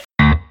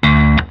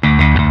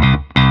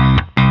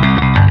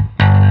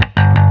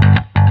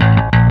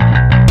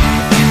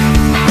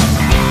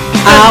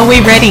Are we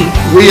ready?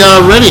 We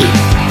are ready.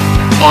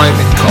 I'm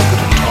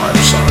incompetent. I'm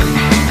sorry.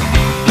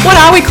 What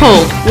are we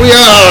called? We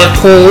are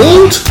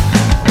called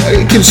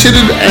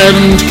Considered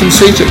and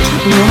Conceited.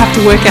 We'll have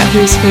to work out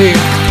who's who.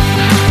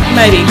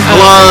 Maybe.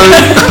 Hello.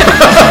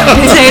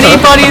 Is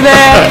anybody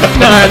there?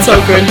 No, it's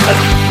all good.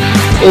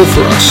 All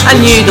for us.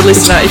 And you, the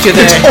listener, if you're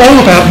It's there. all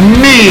about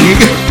me.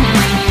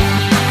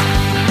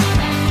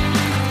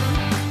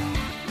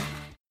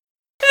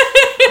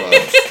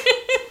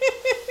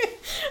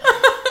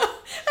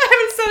 I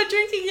haven't started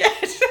drinking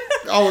yet.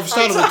 Oh, we've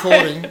started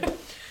recording.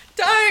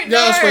 Don't.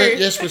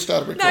 Yes, we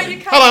started No, recording. you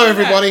can't Hello, do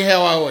that. everybody.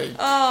 How are we?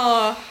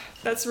 Oh,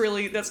 that's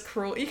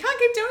cruel. You can't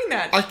keep doing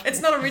that.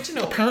 It's not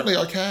original. Apparently,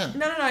 I can.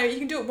 No. You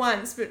can do it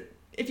once, but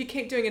if you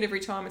keep doing it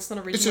every time, it's not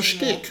original. It's a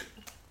anymore. shtick.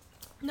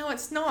 No,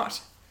 it's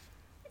not.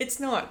 It's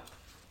not.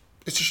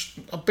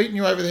 I've beaten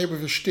you over the head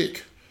with a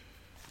shtick.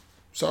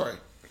 Sorry.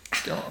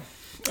 Go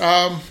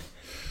on.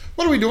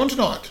 What are we doing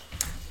tonight?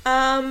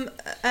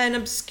 An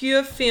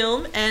obscure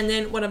film, and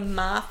then one of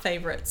my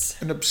favourites.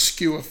 An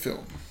obscure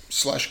film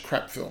 /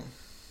 crap film.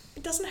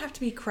 It doesn't have to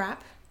be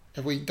crap.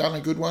 Have we done a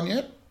good one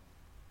yet?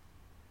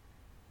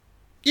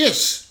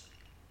 Yes.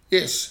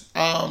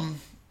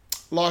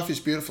 Life is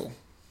Beautiful.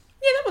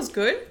 Yeah, that was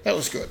good. That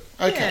was good.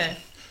 Okay.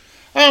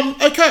 Yeah.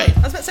 Okay.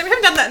 I was about to say, we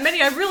haven't done that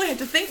many. I really had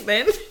to think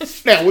then.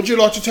 Now, would you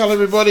like to tell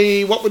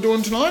everybody what we're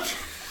doing tonight?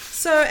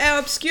 So our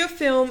obscure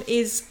film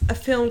is a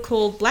film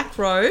called Black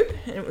Robe,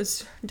 and it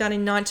was done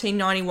in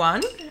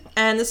 1991.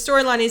 And the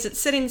storyline is it's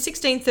set in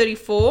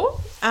 1634.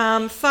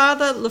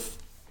 Father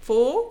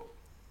Lefort,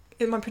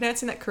 am I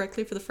pronouncing that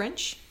correctly for the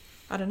French?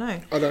 I don't know.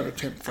 I don't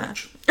attempt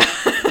French.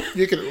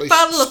 You can at least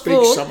Father speak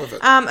Lefort, some of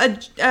it.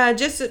 a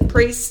Jesuit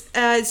priest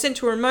is sent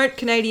to a remote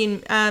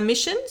Canadian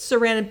mission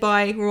surrounded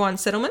by Rouen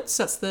settlements.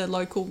 That's the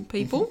local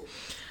people.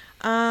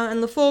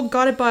 And Lefort,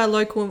 guided by a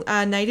local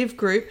native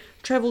group,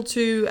 travelled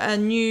to a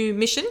new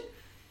mission.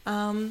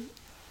 And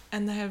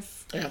they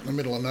have... Out in the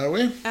middle of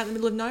nowhere. Out in the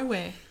middle of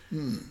nowhere.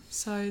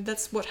 So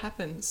that's what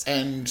happens.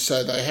 And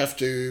so they have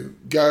to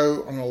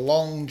go on a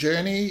long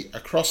journey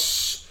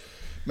across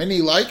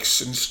many lakes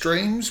and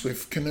streams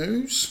with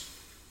canoes.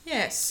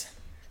 Yes.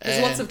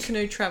 There's lots of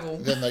canoe travel.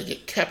 Then they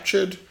get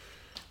captured.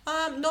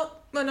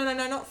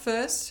 Not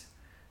first.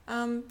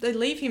 They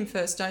leave him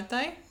first, don't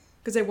they?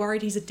 Because they're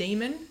worried he's a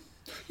demon.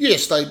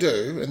 Yes, they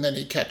do. And then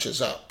he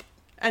catches up.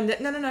 And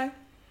no.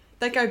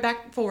 They go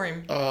back for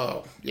him.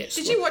 Oh, yes.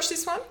 Did you watch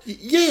this one?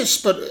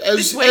 Yes, but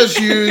as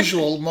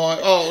usual, it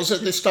was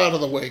at the start of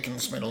the week and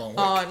it's been a long week.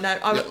 Oh, no.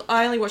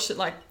 I only watched it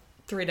like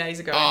 3 days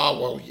ago.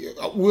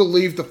 We'll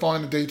leave the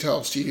finer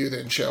details to you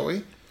then, shall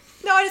we?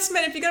 No, I just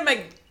meant if you're going to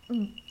make...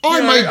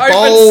 I make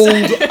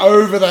bold,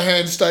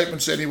 over-the-hand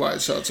statements anyway,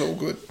 so it's all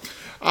good.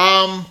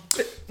 But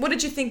what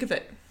did you think of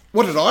it?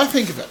 What did I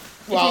think of it?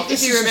 Well,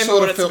 if you remember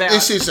what it's film. about.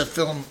 This is a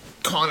film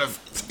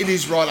it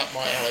is right up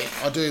my alley.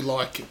 I do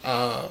like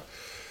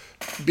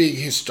big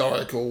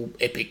historical,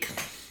 epic,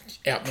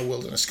 out in the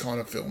wilderness kind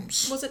of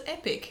films. Was it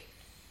epic?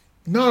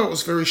 No, it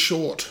was very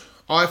short.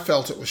 I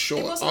felt it was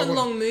short. It wasn't a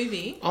long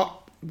movie.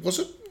 Was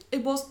it?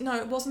 It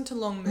wasn't a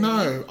long movie.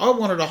 No, I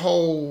wanted a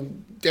whole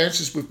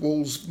Dances with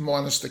Wolves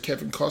minus the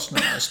Kevin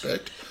Costner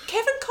aspect.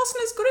 Kevin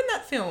Costner's good in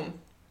that film.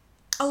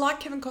 I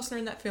like Kevin Costner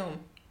in that film.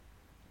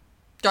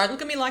 Don't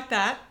look at me like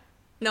that.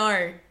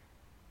 No.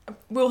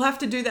 We'll have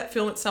to do that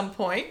film at some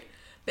point.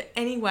 But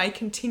anyway,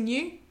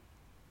 continue.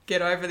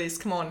 Get over this,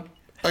 come on.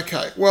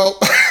 Okay, well...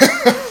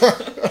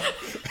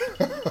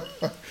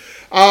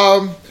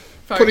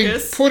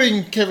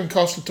 putting Kevin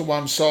Costner to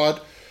one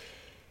side,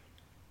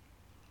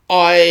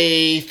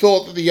 I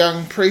thought that the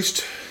young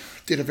priest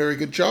did a very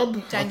good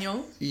job.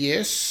 Daniel.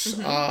 Yes.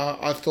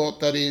 Mm-hmm. I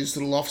thought that his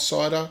little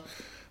offsider,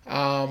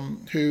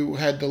 who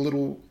had the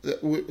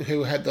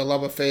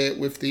love affair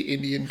with the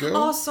Indian girl.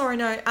 Oh, sorry,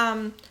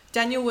 no.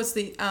 Daniel was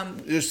the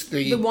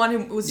one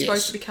who was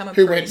supposed to become a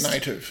who priest. Went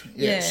native.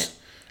 Yes. Yeah.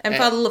 And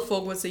Father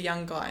Lefort was a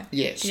young guy.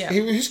 Yes. Yeah.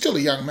 He's still a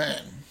young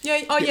man.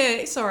 Yeah. Oh,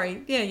 yeah.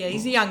 Sorry. Yeah.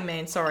 He's a young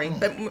man. Sorry,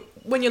 but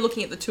when you're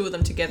looking at the two of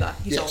them together,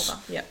 he's older.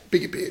 Yeah.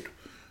 Bigger beard.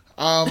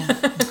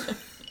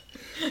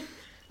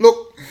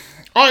 Look,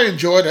 I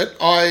enjoyed it.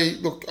 I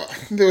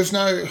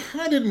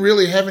didn't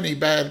really have any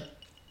bad.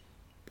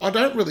 I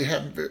don't really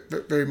have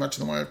very much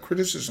in the way of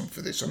criticism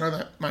for this. I know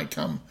that may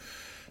come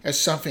as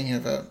something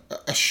of a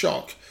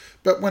shock,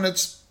 but when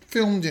it's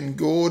filmed in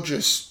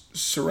gorgeous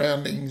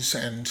surroundings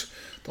and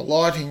the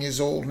lighting is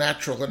all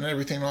natural and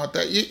everything like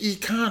that, you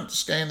can't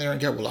stand there and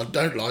go, well, I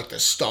don't like the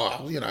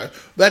style.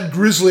 That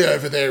grizzly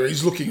over there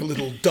is looking a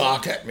little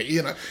dark at me.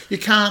 You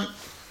can't.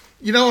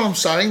 You know what I'm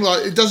saying?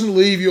 Like, it doesn't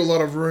leave you a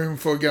lot of room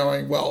for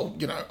going, well,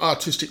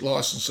 artistic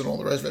license and all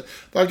the rest of it.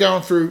 They're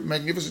going through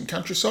magnificent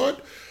countryside.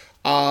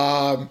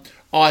 I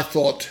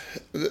thought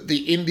that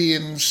the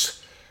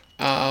Indians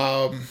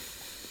were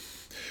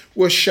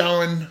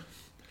shown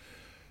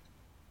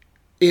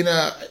in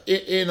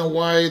a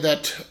way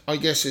that I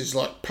guess is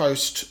like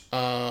post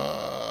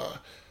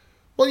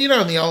Well, you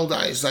know, in the old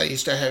days, they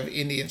used to have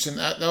Indians, and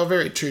they were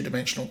very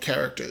two-dimensional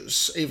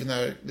characters, even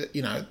though,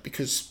 you know,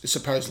 because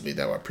supposedly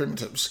they were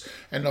primitives.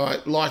 And I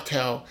liked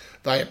how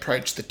they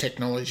approached the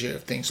technology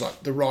of things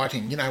like the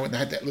writing, you know, when they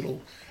had that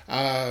little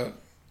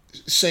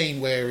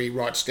scene where he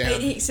writes down.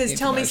 He says,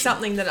 "Tell me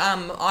something that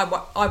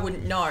I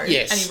wouldn't know."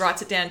 Yes. And he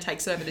writes it down, and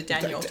takes it over to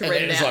Daniel to And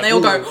read it it's out. like,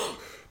 And they all "Ooh, go,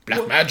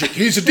 black magic,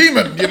 he's a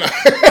demon, you know.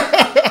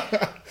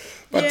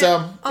 But,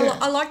 yeah,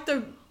 I like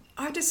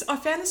I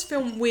found this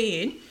film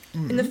weird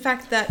in the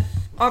fact that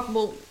I'm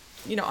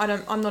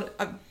not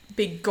a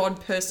big God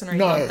person or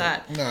anything like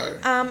that. No.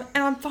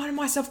 And I'm finding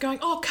myself going,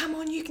 oh, come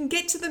on, you can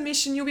get to the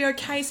mission, you'll be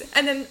okay.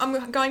 And then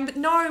I'm going, but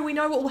no, we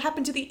know what will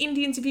happen to the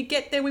Indians if you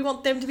get there. We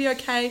want them to be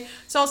okay.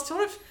 So I was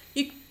sort of,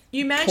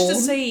 you managed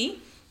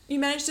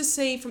to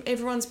see from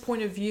everyone's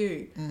point of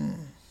view.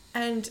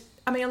 And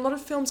I mean, a lot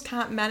of films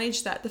can't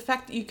manage that. The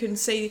fact that you can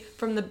see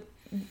from the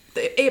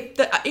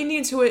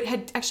Indians who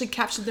had actually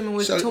captured them and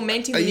were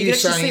tormenting them, you could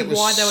actually see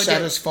why they were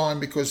satisfying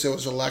because there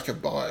was a lack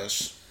of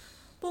bias.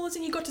 Well, as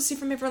in you got to see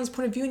from everyone's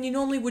point of view, and you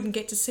normally wouldn't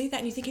get to see that,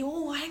 and you're thinking,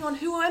 oh, hang on,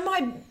 who am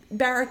I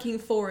barracking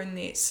for in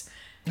this?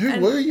 Who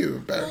were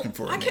you barracking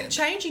for in I kept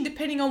changing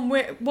depending on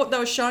what they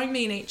were showing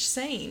me in each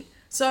scene.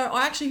 So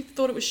I actually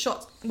thought it was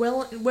shot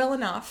well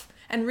enough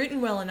and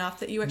written well enough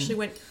that you actually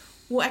went,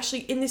 well, actually,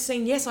 in this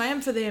scene, yes, I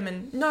am for them,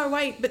 and no,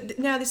 wait, but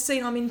now this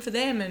scene, I'm in for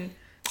them, and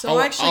so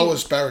I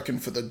was barracking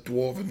for the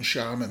dwarven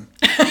shaman.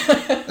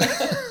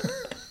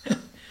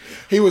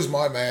 He was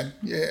my man.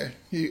 Yeah,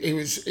 he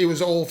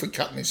was all for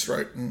cutting his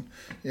throat and,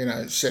 you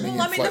know, sending him.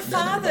 Well, I mean, the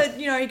father,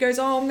 he goes,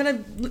 oh, I'm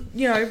gonna,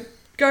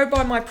 go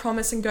by my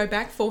promise and go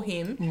back for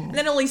him, and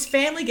then all his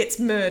family gets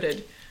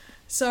murdered.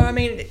 So I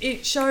mean,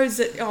 it shows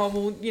that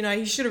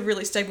he should have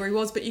really stayed where he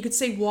was, but you could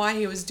see why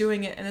he was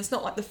doing it, and it's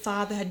not like the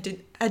father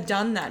had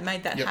done that,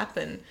 made that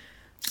happen.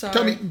 So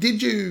tell me,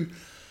 did you?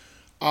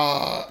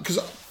 Because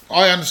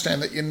I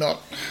understand that you're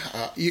not,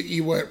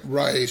 you weren't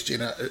raised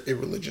in a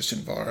religious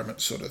environment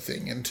sort of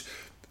thing. And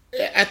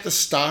at the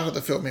start of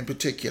the film in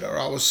particular,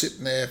 I was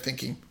sitting there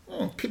thinking,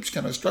 oh, Pip's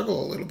going to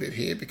struggle a little bit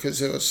here because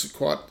there was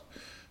quite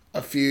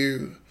a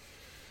few...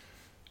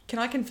 Can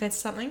I confess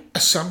something?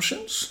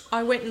 Assumptions?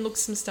 I went and looked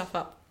some stuff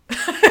up.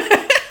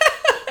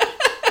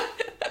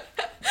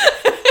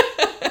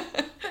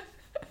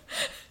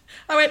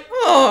 I went,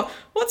 oh,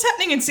 what's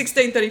happening in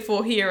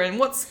 1634 here, and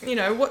what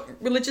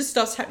religious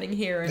stuff's happening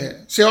here? And yeah.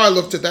 See, I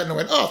looked at that and I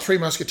went, oh, Three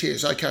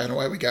Musketeers, okay, and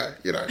away we go,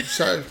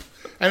 So,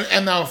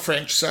 and they were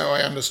French, so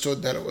I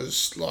understood that it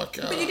was like...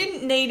 But you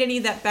didn't need any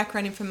of that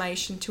background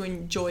information to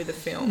enjoy the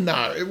film.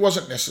 No, it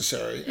wasn't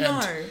necessary. No.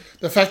 And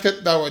the fact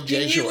that they were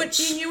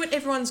Jesuits... You knew what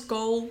everyone's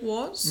goal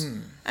was,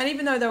 and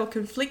even though they were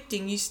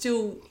conflicting, you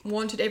still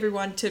wanted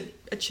everyone to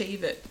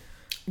achieve it.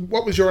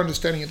 What was your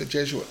understanding of the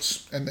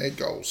Jesuits and their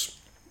goals?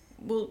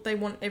 Well, they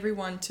want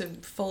everyone to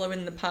follow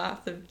in the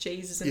path of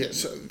Jesus. And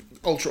so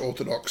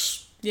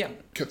ultra-Orthodox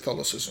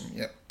Catholicism,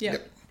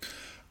 Yep.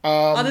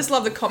 I just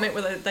love the comment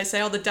where they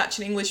say, the Dutch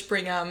and English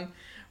bring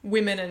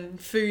women and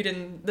food,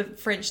 and the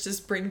French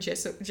just bring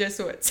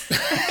Jesuits.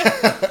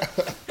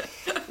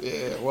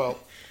 Yeah, well,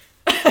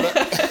 I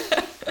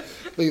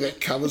think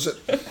that covers it.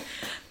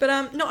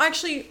 But no,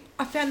 actually,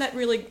 I found that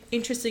really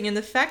interesting, and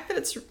the fact that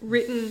it's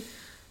written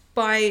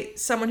by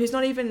someone who's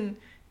not even...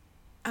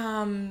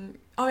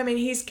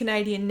 he's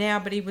Canadian now,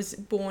 but he was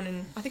born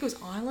in, I think it was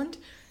Ireland.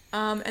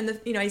 And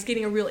he's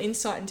getting a real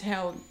insight into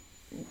how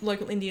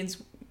local Indians,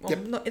 are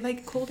they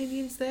called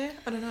Indians there?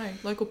 I don't know.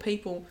 Local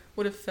people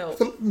would have felt.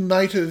 The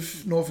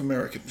native North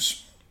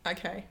Americans.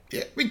 Okay.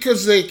 Yeah,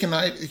 because they're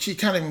Canadian. You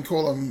can't even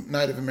call them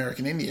Native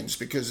American Indians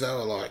because they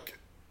were like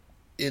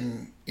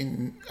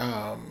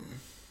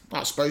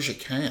I suppose you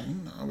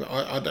can.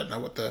 I don't know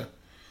what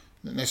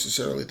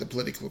necessarily the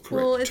political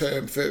correct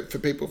term for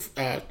people,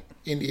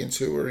 Indians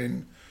who were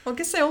in... Well, I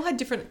guess they all had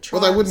different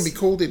tribes. Well, they wouldn't be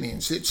called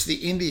Indians. It's the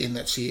Indian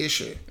that's the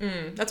issue.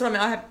 That's what I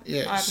mean. I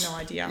have no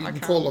idea. You can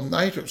call them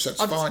natives.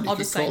 That's fine. You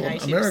can call them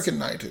American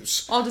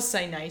natives. I'll just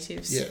say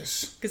natives.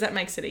 Yes. Because that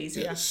makes it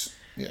easier.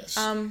 Yes.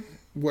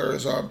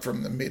 Whereas I'm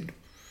from the mid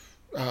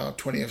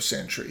 20th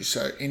century,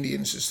 so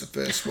Indians is the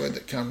first word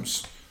that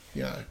comes,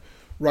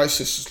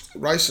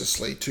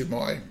 racistly to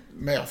my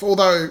mouth.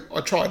 Although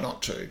I try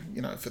not to,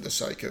 for the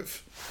sake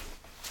of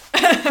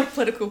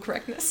political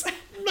correctness.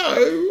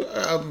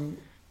 No.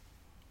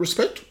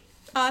 Respect?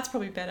 That's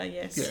probably better,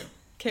 yes. Yeah.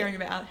 Caring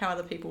about how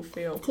other people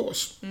feel. Of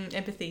course.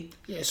 Empathy.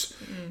 Yes.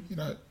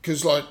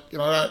 Because I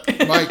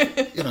don't make,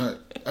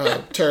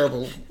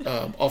 terrible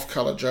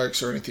off-colour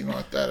jokes or anything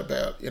like that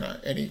about,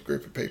 any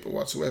group of people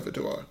whatsoever,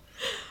 do I?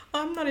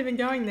 I'm not even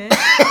going there.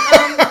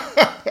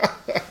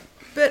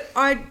 But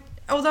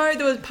although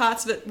there were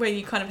parts of it where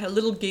you kind of had a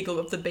little giggle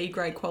of the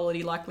B-grade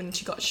quality, like when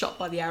she got shot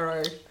by the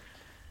arrow.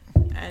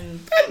 And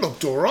that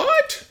looked all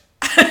right.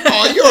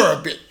 Oh, you're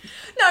a bit...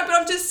 No, but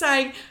I'm just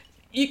saying,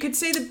 you could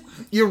see the...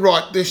 You're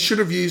right, they should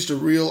have used a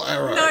real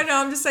arrow. No,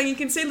 I'm just saying you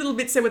can see little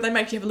bits there where they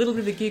make you have a little bit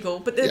of a giggle,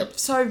 but they're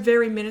so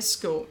very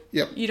minuscule.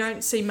 Yep. You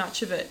don't see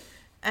much of it.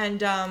 And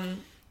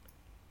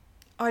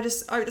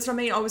that's what I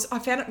mean. I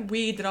found it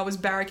weird that I was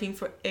barracking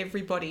for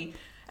everybody.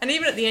 And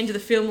even at the end of the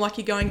film, like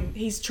you're going,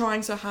 he's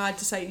trying so hard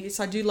to say, yes,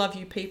 I do love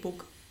you people,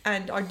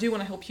 and I do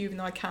want to help you, even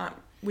though I can't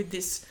with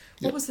this.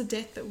 What was the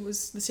death that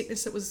was, the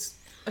sickness that was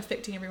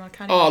affecting everyone? I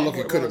can't even remember look,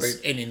 what it could have been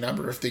any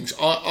number of things.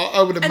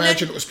 I would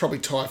imagine it was probably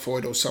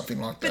typhoid or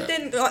something like that. But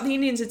then like, the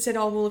Indians had said,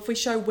 oh, well, if we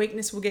show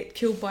weakness, we'll get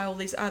killed by all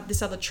these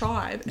this other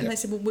tribe. And they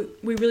said, well,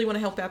 we really want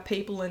to help our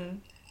people. And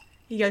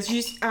he goes,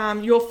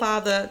 your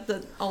father,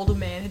 the older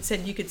man, had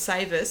said you could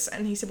save us.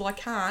 And he said, well, I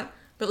can't,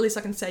 but at least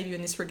I can save you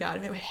in this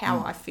regard,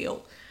 how I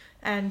feel.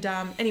 And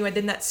anyway,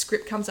 then that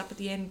script comes up at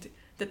the end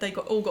that they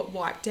all got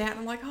wiped out. And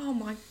I'm like, oh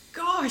my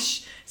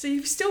gosh. So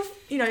you've still,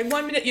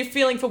 1 minute you're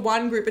feeling for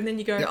one group and then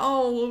you go,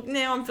 oh, well,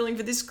 now I'm feeling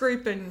for this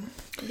group. And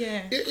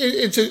yeah.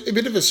 It's a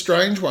bit of a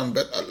strange one,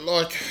 but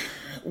like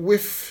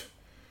with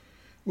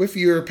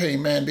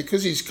European Man,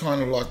 because he's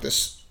kind of like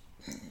this,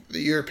 the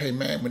European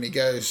man when he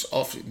goes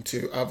off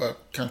into other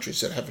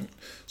countries that haven't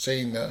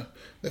seen the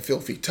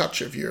filthy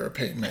touch of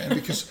European Man,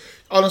 because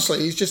honestly,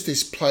 he's just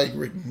this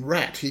plague-ridden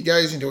rat. He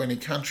goes into any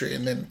country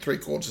and then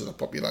 3/4 of the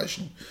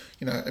population,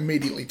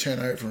 immediately turn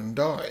over and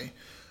die.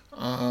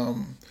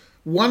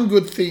 One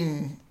good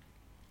thing,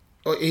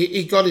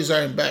 he got his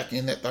own back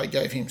in that they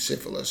gave him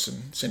syphilis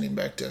and sent him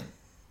back to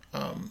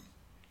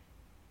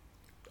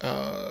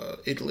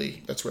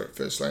Italy. That's where it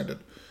first landed.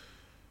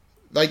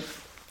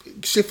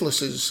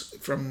 Syphilis is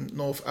from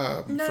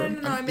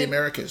the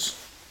Americas.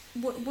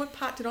 What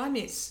part did I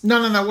miss?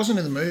 No, it wasn't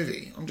in the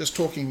movie. I'm just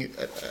talking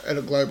at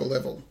a global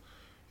level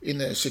in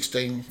the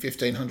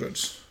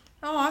 1500s.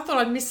 Oh, I thought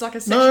I'd missed like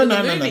a section of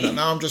the movie.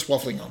 No, I'm just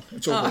waffling on.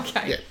 It's all good.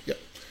 Okay. Yeah.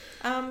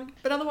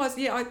 But otherwise,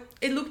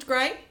 it looked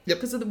great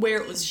because of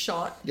where it was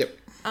shot. Yep.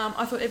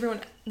 I thought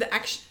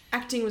the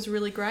acting was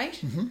really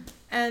great. Mm-hmm.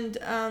 And,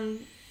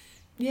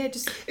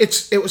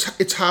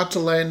 It's hard to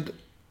land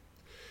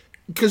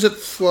because it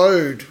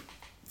flowed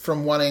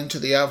from one end to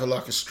the other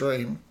like a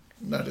stream.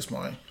 Notice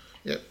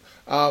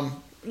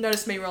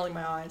me rolling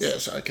my eyes.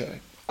 Yes, okay.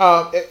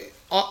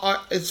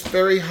 It's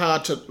very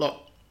hard to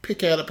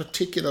pick out a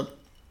particular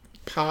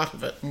part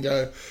of it and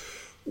go,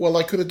 well,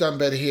 they could have done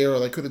better here or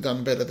they could have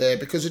done better there,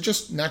 because it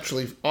just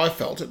I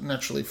felt it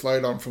naturally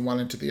flowed on from one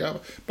end to the other.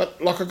 But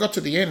I got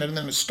to the end and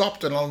then it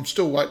stopped and I'm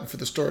still waiting for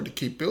the story to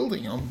keep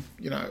building.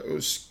 It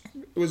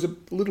was a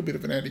little bit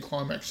of an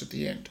anticlimax at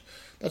the end.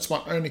 That's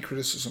my only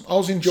criticism. I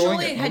was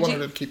enjoying it and I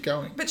wanted it to keep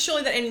going. But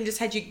surely that ending just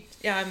had you,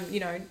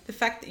 the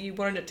fact that you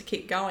wanted it to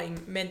keep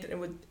going meant that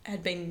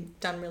had been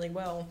done really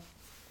well.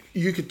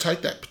 You could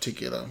take that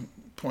particular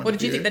point Or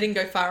did you think they didn't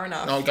go far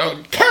enough? I'll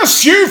go,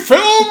 curse you,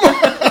 film!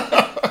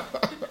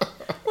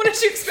 What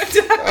did you expect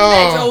to happen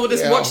next? Oh, we'll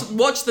just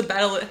watch the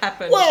battle that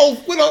happened. Well,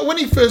 when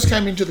he first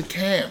came into the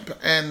camp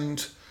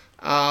and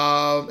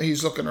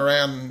he's looking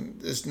around,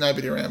 there's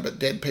nobody around but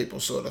dead people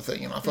sort of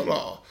thing. And I thought,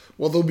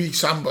 well, there'll be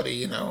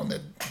somebody, on their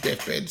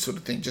deathbed sort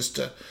of thing, just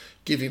to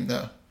give him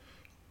the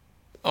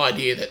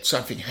idea that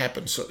something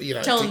happened, tell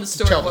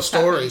the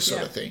story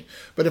sort of thing.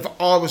 But if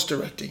I was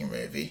directing a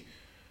movie,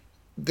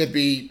 there'd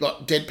be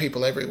dead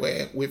people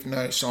everywhere with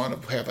no sign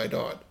of how they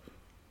died.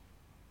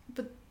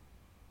 But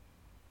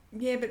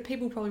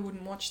people probably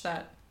wouldn't watch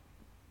that.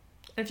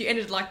 And if you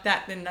ended like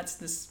that, then that's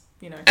this,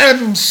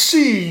 And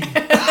scene!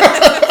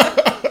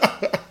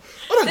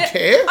 I don't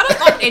care.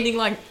 I don't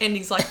like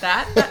endings like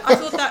that. I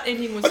thought that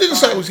ending was I didn't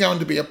say it was going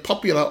to be a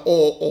popular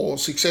or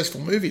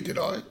successful movie, did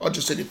I? I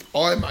just said if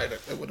I made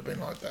it, it would have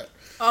been like that.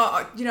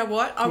 Oh, you know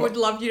what? I would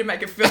love you to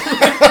make a film. Put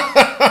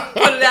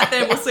it out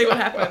there and we'll see what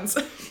happens.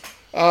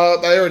 They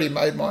already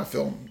made my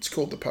film. It's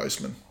called The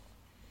Postman.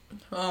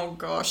 Oh,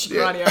 gosh.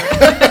 Yeah. Radio.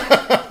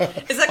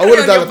 Is that going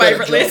to be on your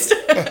favourite list?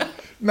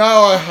 No,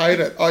 I hate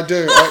it. I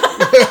do.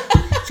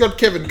 It's got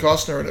Kevin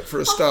Costner in it for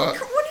a start.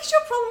 What is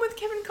your problem with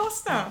Kevin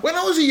Costner? When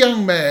I was a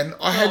young man,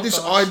 I had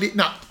this idea.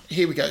 No,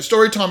 here we go.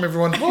 Story time,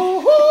 everyone.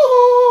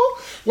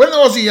 When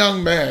I was a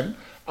young man,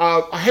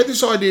 I had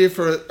this idea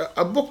for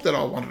a book that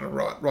I wanted to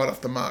write, right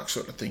off the mark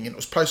sort of thing. And it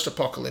was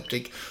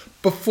post-apocalyptic.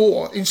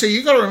 And so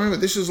you got to remember,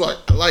 this is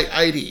like late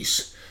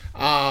 80s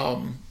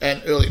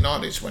and early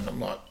 90s when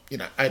I'm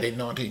 18,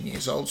 19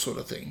 years old sort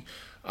of thing.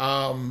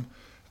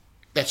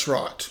 That's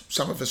right.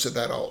 Some of us are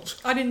that old.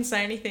 I didn't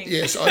say anything.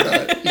 Yes, I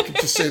know. You can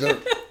just see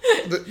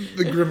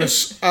the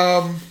grimace.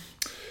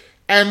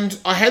 And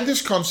I had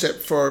this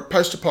concept for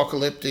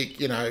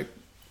post-apocalyptic, a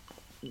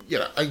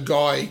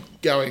guy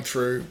going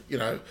through,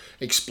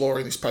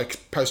 exploring this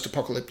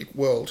post-apocalyptic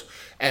world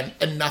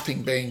and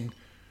nothing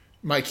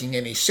making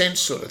any sense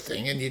sort of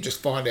thing, and you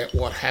just find out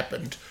what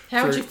happened.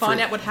 How would you find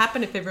out what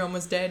happened if everyone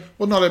was dead?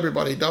 Well, not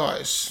everybody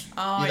dies.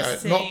 Oh, I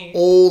see. Not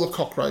all the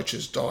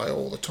cockroaches die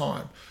all the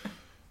time.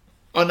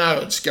 I know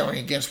it's going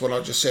against what I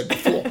just said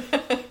before,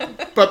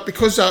 but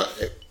because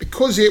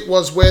it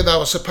was where they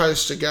were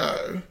supposed to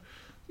go,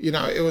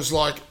 it was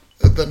like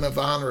the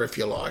Nirvana, if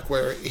you like,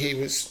 where he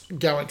was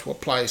going to a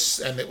place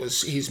and it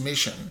was his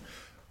mission.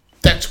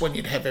 That's when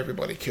you'd have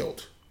everybody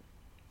killed,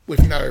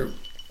 with no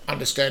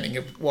understanding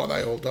of why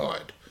they all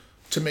died.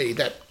 To me,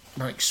 that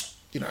makes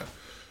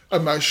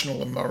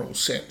emotional and moral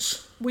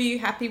sense. Were you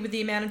happy with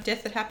the amount of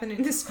death that happened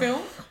in this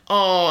film?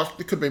 Oh,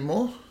 there could be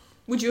more.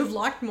 would you have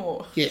liked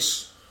more?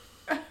 Yes.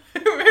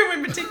 Who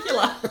in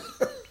particular?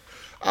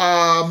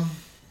 I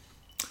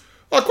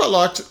quite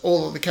liked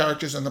all of the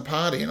characters in the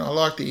party, and I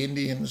liked the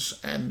Indians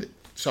and,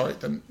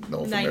 the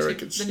North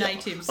Americans. The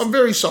natives. I'm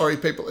very sorry,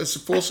 people. It's a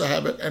force of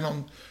habit, and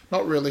I'm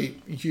not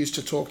really used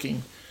to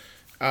talking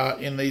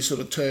in these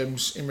sort of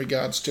terms in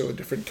regards to a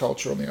different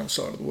culture on the other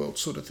side of the world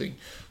sort of thing.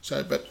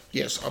 So, but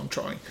yes, I'm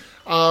trying.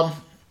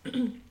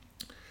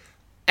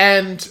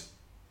 And,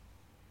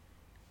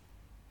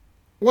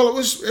 well, it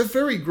was a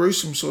very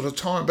gruesome sort of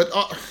time, but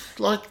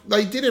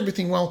they did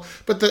everything well.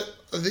 But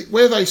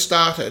where they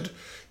started,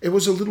 it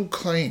was a little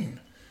clean.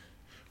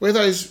 Where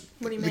those...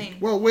 What do you mean?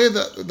 Where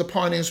the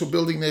pioneers were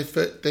building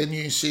their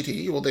new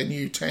city or their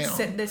new town.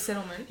 Their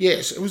settlement?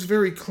 Yes, it was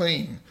very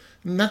clean.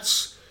 And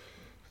that's...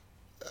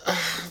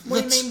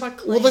 what do you mean by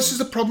clean? Well, this is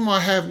the problem I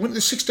have. When the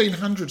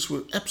 1600s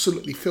were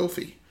absolutely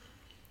filthy.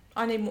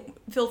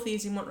 Filthy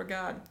as in what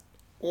regard?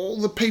 All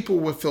the people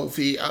were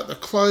filthy. The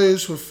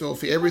clothes were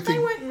filthy. Everything...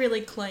 They weren't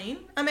really clean.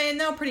 I mean,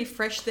 they were pretty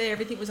fresh there.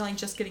 Everything was only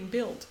just getting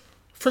built.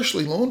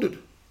 Freshly laundered.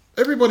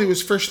 Everybody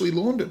was freshly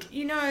laundered.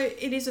 You know,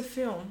 it is a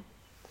film.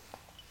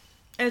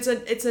 And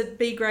it's a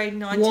B-grade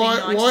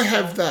 1990s Why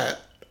have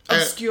that?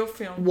 Obscure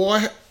film.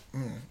 Why...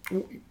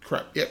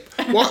 crap, yep.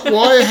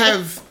 Why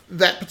have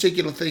that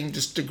particular thing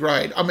just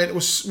degrade? I mean,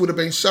 would have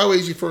been so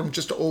easy for them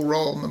just to all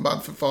roll in the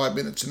mud for 5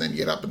 minutes and then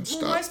get up and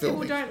start filming.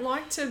 Most people don't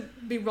like to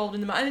be rolled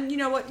in the mud. And you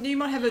know what? You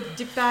might have a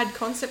bad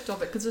concept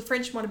of it because the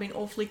French might have been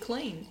awfully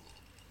clean.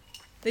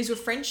 These were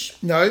French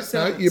servants.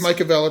 No, you make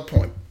a valid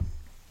point.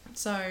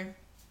 So,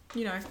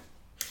 you know.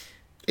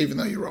 Even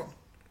though you're wrong.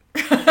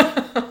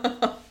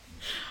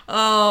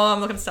 Oh, I'm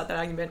not going to start that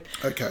argument.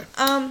 Okay.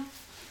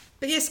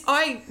 But yes,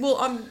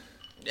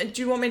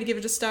 do you want me to give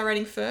it a star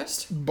rating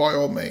first? By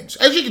all means.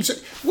 As you can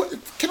see,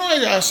 can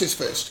I ask this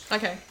first?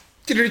 Okay.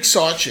 Did it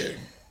excite you?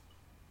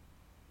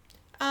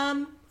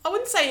 I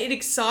wouldn't say it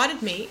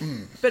excited me,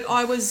 but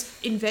I was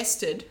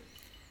invested.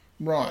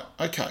 Right.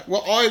 Okay.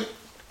 Well, I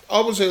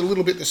was a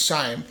little bit the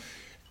same.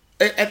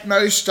 At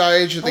no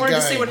stage of the game... I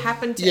wanted to see what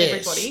happened to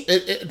everybody.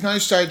 At no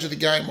stage of the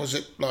game was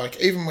it like,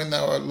 even when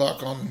they were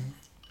like on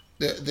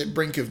the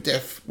brink of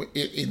death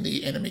in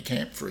the enemy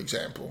camp, for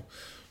example,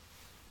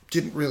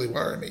 didn't really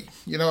worry me.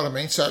 You know what I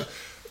mean? So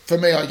for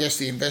me, I guess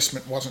the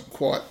investment wasn't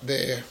quite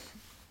there.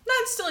 No,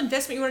 it's still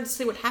investment. You wanted to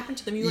see what happened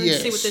to them. You wanted to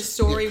see what their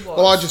story was.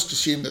 Well, I just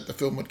assumed that the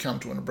film would come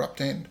to an abrupt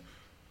end.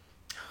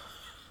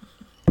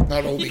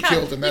 Not all be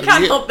killed and that'd be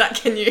it. You can't help that,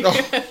 can you? No,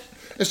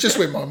 it's just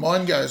where my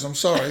mind goes. I'm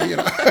sorry, you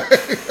know.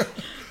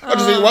 I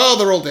just think, well,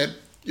 they're all dead,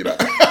 you know.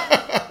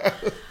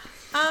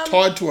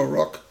 Tied to a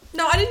rock.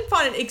 No, I didn't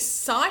find it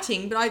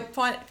exciting, but I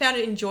found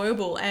it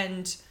enjoyable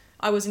and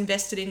I was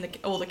invested in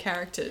all the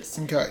characters.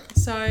 Okay.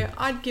 So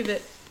I'd give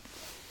it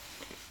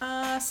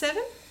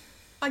 7.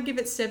 I'd give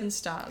it 7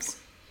 stars.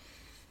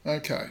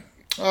 Okay.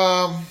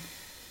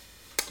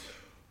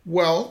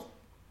 Well,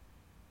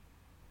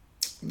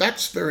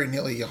 that's very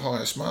nearly your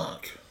highest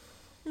mark.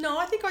 No,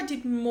 I think I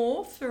did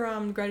more for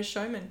Greatest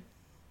Showman.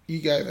 You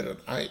gave it an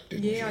 8,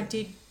 didn't you? Yeah, I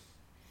did.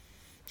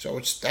 So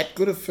it's that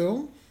good a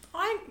film?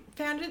 I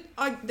found it...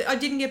 I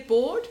didn't get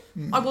bored.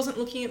 I wasn't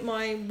looking at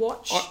my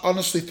watch. I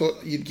honestly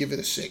thought you'd give it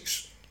a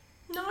 6.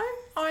 No,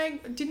 I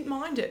didn't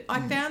mind it. I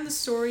found the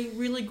story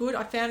really good.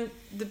 I found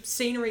the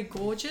scenery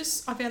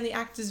gorgeous. I found the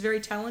actors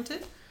very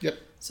talented. Yep.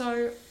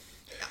 So,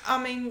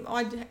 I mean,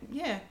 I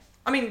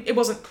mean, it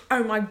wasn't,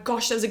 oh my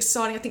gosh, that was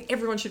exciting. I think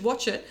everyone should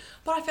watch it.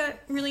 But I found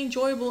it really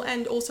enjoyable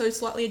and also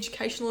slightly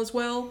educational as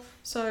well.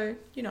 So,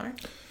 you know.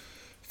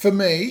 For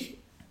me,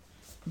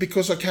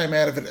 because I came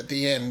out of it at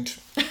the end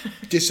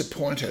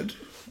disappointed,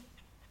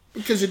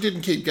 because it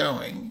didn't keep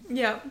going.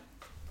 Yeah.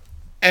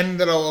 And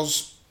that I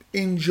was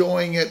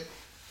enjoying it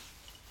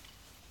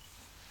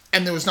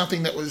and there was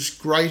nothing that was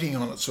grating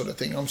on it sort of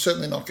thing. I'm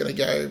certainly not going to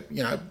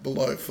go,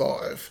 below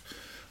 5.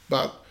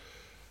 But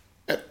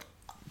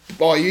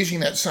by using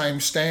that same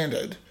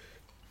standard,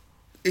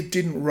 it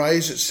didn't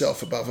raise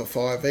itself above a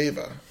 5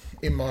 either,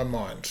 in my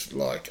mind.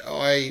 Like,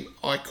 I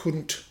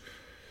couldn't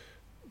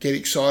get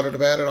excited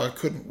about it. I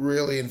couldn't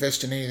really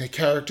invest in any of the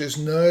characters.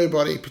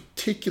 Nobody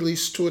particularly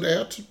stood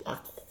out. I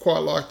quite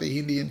liked the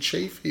Indian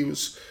chief. He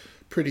was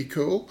pretty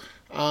cool.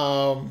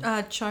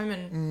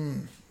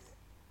 Choman.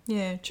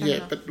 Yeah, Choman.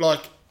 Yeah,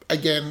 but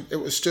again, it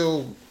was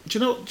still... Do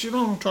you know what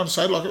I'm trying to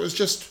say? It was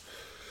just...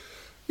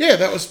 Yeah,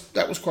 that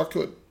was quite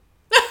good.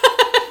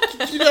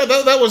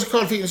 That was the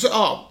kind of thing.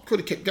 Could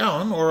have kept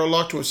going, or I'd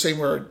like to have seen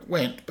where it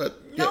went.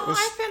 But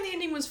I found the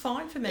ending was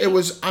fine for me. It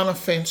was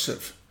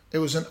unoffensive. It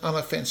was an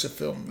unoffensive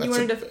film.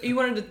 You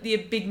wanted a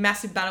big,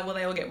 massive battle where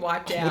they all get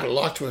wiped out. I would have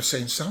liked to have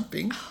seen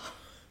something.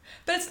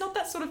 But it's not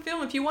that sort of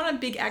film. If you want a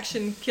big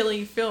action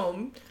killing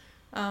film,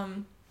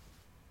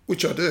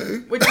 which I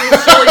do, which will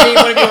surely be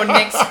one of your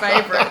next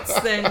favourites,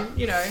 then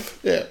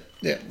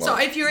Yeah. Well, so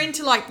if you're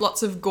into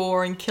lots of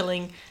gore and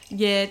killing,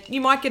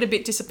 you might get a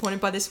bit disappointed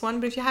by this one.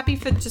 But if you're happy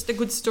for just a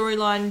good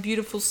storyline,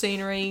 beautiful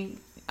scenery,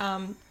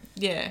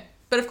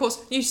 But of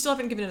course, you still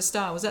haven't given it a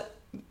star. Was that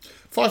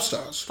 5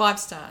 stars? 5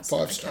 stars.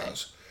 5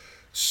 stars.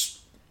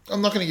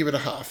 I'm not going to give it a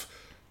half.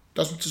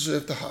 Doesn't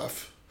deserve the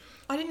half.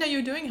 I didn't know you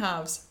were doing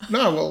halves.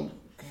 No, well...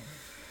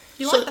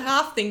 You So- like the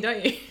half thing,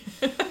 don't you?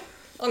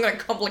 I'm going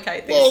to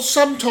complicate this. Well,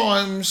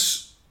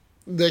 sometimes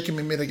there can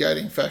be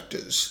mitigating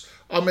factors.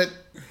 I mean,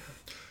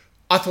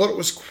 I thought it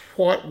was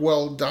quite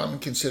well done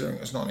considering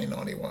it was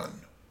 1991.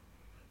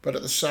 But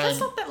at the same... That's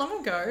not that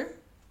long ago.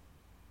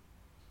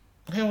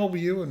 How old were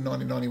you in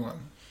 1991?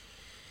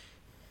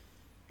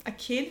 A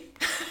kid?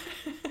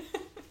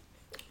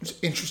 It's an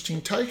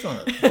interesting take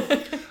on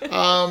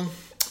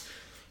it.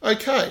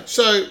 Okay,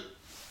 so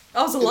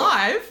I was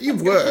alive. you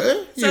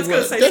were. So I was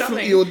gonna say definitely,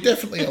 something. you were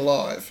definitely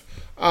alive.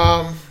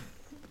 Yeah,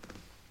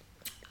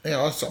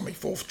 I was on my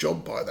fourth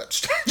job by that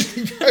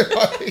stage.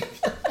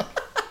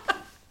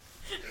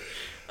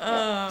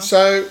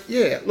 So,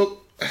 yeah,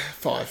 look,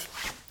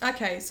 5.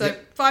 Okay, so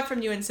Yep. 5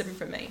 from you and 7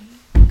 from me.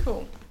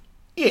 Cool.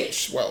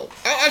 Yes, well,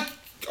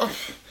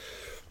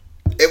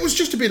 it was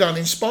just a bit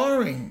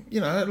uninspiring, you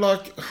know,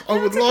 like I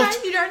would That's like...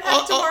 okay. You don't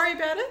have to worry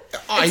about it.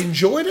 I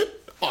enjoyed it.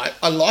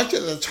 I liked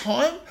it at the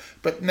time,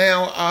 but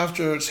now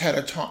after it's had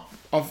a time,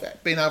 I've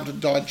been able to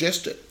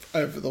digest it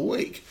over the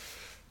week,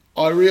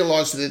 I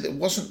realised that there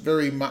wasn't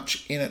very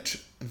much in it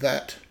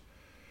that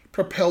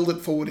propelled it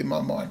forward in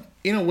my mind.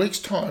 In a week's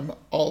time,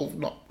 I'll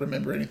not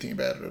remember anything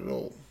about it at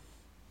all.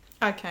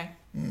 Okay.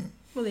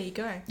 Well, there you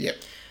go. Yep.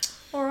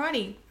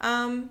 Alrighty.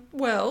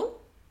 Well,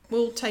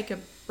 we'll take a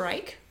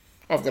break.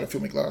 I've got to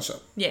fill my glass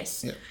up.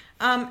 Yes. Yeah.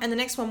 And the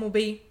next one will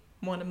be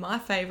one of my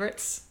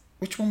favourites.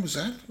 Which one was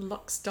that?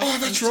 Lock, Stock, Oh,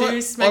 that's and Two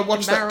right. Smoking I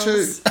watched that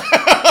Barrels.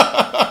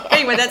 too.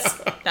 Anyway,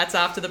 that's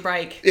after the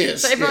break.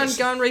 Yes, So everyone yes.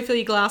 go and refill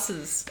your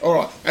glasses. All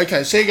right.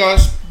 Okay, see you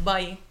guys.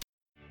 Bye.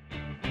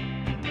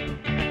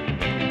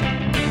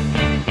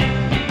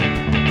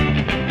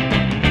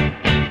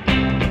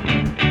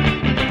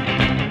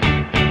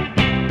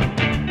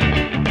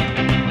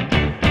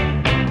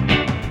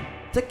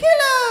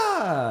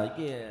 Tequila!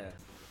 Yeah.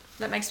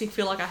 That makes me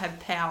feel like I have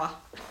power.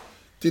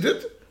 Did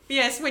it?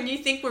 Yes, when you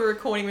think we're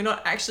recording, we're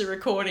not actually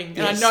recording. And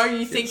Yes, I know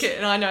you think yes. it,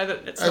 and I know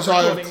that it's As not I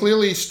recording. have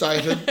clearly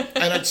stated,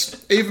 and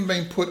it's even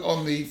been put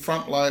on the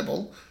front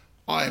label,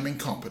 I am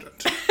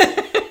incompetent.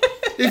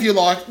 If you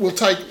like, we'll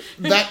take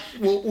that,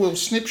 we'll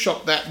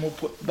snapshot that and we'll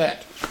put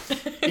that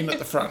in at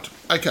the front.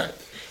 Okay.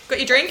 Got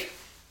your drink?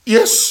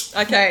 Yes,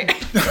 Okay.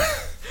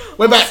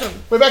 we're Awesome.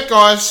 back. We're back,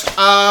 guys.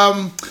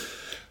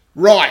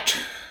 Right.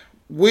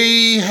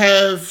 We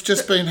have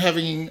just been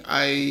having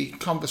a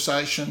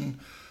conversation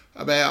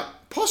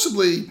about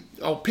possibly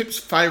Pip's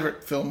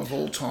favourite film of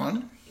all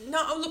time.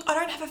 No, look, I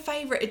don't have a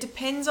favourite. It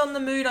depends on the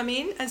mood I'm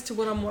in as to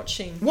what I'm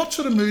watching. What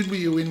sort of mood were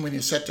you in when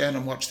you sat down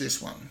and watched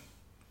this one?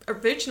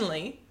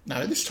 Originally,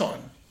 No, this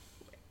time.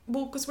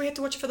 well, because we had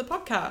to watch it for the I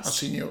podcast.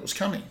 see knew it was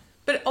coming.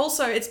 But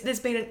also, there's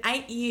been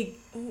an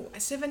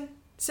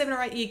 7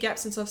 or 8 year gap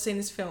since I've seen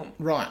this film.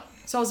 Right.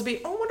 So I was a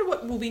bit, I wonder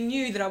what will be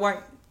new that I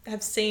won't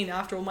have seen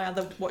after all my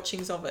other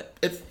watchings of it.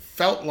 It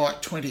felt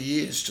like 20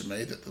 years to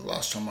me that the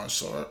last time I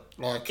saw it.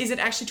 Like, Is it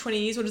actually 20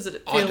 years or does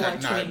it I feel don't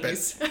like 20 know, but-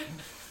 years?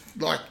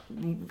 like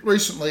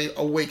recently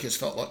a week has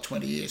felt like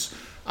 20 years.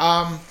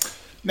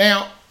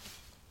 Now,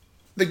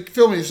 the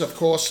film is, of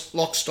course,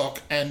 Lock,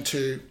 Stock and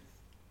Two.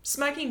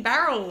 Smoking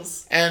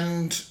Barrels.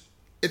 And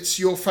it's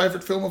your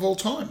favourite film of all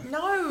time.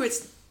 No,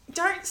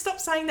 don't stop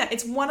saying that.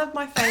 It's one of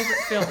my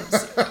favourite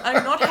films. I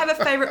do not have a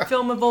favourite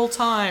film of all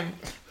time.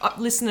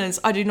 Listeners,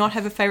 I do not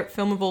have a favourite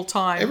film of all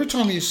time. Every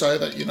time you say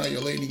that, you know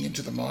you're leaning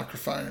into the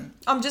microphone.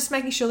 I'm just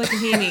making sure they can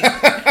hear me.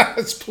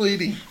 It's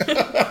pleading.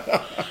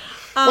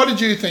 What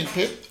did you think,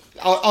 Pip,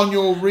 on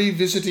your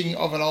revisiting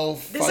of an old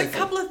There's favourite? a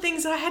couple of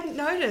things that I hadn't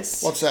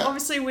noticed. What's that?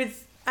 Obviously,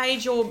 with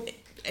age or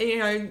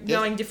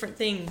knowing different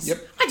things.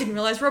 Yep. I didn't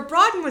realise Rob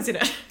Brydon was in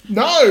it.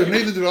 No,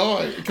 neither did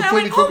I. It And I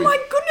completely went, could oh be- my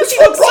goodness, It's he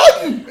Rob looks so,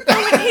 Brydon!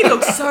 I went, he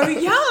looks so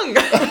young.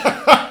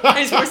 And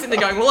he's probably sitting there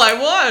going, well, I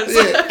was.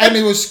 Yeah, and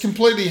he was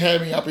completely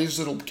hamming up his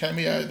little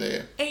cameo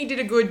there. He did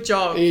a good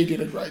job. He did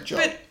a great job.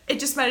 But it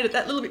just made it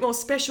that little bit more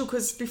special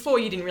because before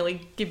you didn't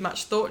really give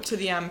much thought to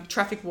the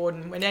traffic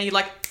warden, where now you're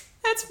like,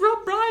 that's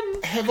Rob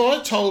Brydon. Have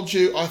I told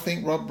you I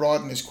think Rob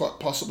Brydon is quite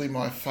possibly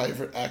my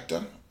favourite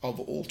actor of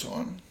all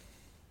time?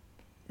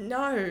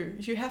 No,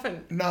 you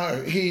haven't.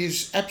 No,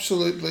 he's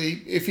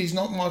absolutely, if he's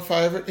not my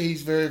favourite,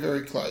 he's very,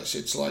 very close.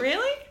 It's like...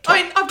 Really? top-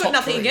 I mean, I've got top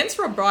nothing 3. against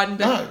Rob Brydon,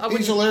 but No, I wouldn't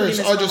he's hilarious.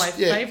 put him as one of my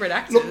favourite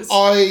actors. Look,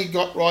 I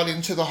got right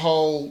into the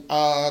whole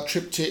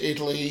trip to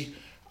Italy,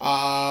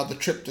 the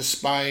trip to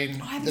Spain.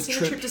 I haven't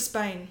seen the trip to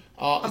Spain.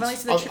 I've I've only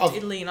seen the trip to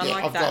Italy, and I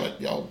like I've that. got it.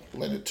 Yeah, I'll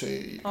lend it to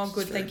you. Oh, It's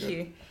good, very thank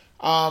you.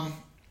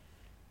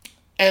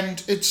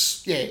 And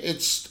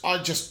I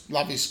just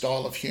love his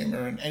style of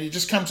humour, and he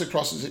just comes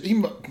across as, he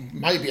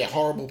may be a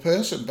horrible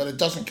person, but it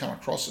doesn't come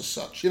across as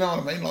such. You know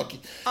what I mean? Like,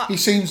 he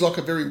seems like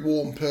a very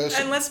warm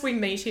person. Unless we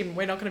meet him,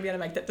 we're not going to be able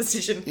to make that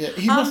decision. Yeah,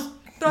 he must...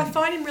 But I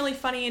find him really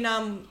funny in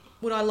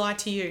Would I Lie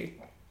to You?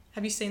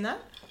 Have you seen that?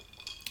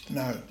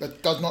 No,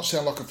 that does not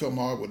sound like a film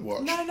I would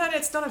watch. No,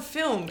 it's not a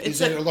film. Is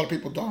there a lot of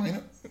people dying in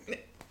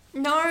it?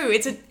 No,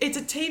 it's a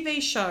TV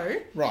show,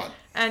 Right,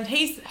 and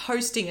he's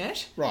hosting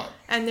it. right,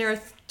 And there are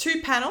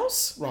 2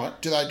 panels. right.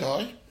 Do they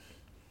die?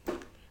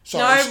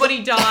 Sorry,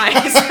 Nobody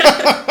dies.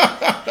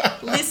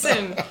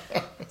 Listen.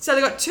 So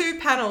they've got two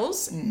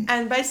panels,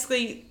 and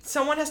basically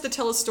someone has to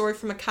tell a story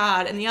from a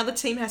card, and the other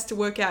team has to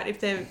work out if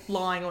they're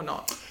lying or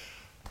not.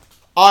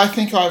 I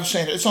think I've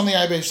seen it. It's on the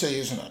ABC,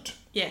 isn't it?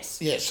 Yes.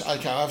 Yes,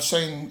 okay. I've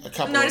seen a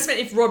couple No, I just meant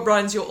if Rob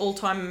Bryan's your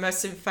all-time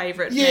immersive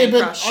favourite Yeah, man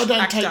but crush I don't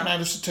actor. take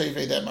notice of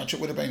TV that much. It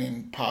would have been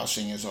in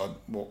passing as I'd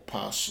walk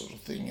past sort of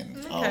thing.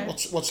 And Okay.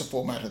 what's the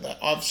format of that?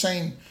 I've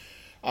seen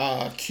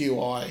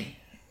QI.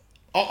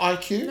 Oh,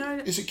 IQ?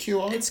 No, Is it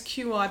QI? It's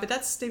QI, but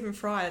that's Stephen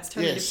Fry. It's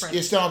totally different.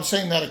 Yes, no, I've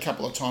seen that a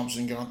couple of times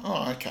and gone,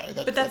 oh, okay.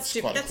 But that's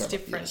quite that's clever.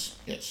 different.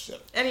 Yes.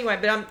 Anyway,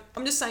 but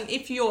I'm just saying,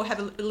 if you have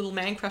a little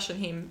man crush on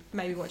him,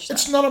 maybe watch that.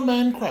 It's not a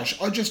man crush.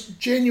 I just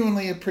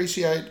genuinely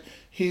appreciate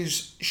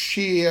his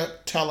sheer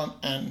talent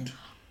and...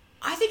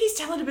 I think he's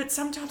talented, but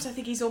sometimes I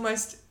think he's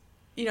almost,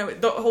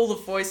 all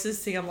the voices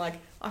thing. I'm like,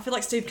 I feel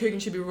like Steve Coogan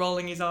should be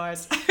rolling his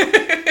eyes.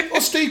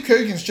 Well, Steve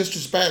Coogan's just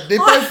as bad. They're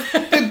both...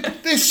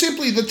 they're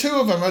simply... The two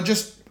of them are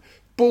just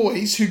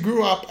boys who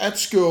grew up at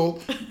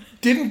school,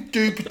 didn't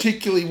do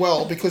particularly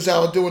well because they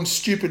were doing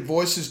stupid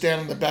voices down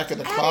in the back of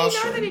the How do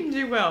you classroom. know they didn't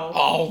do well?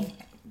 Oh,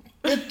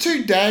 they're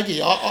too daggy.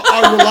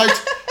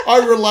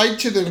 I relate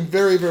to them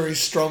very, very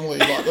strongly.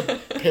 Like the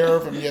pair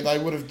of them, they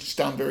would have just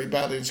done very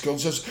badly in school.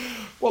 And says,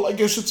 well, I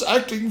guess it's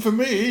acting for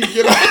me,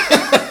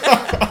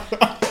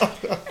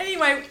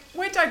 Anyway,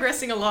 we're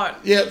digressing a lot.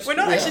 Yep, We're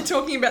not we actually are.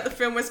 talking about the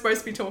film we're supposed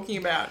to be talking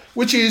about.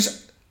 Which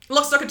is,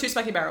 Lock, Stock and Two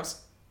Smoking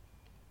Barrels.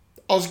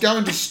 I was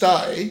going to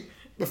stay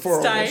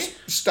before I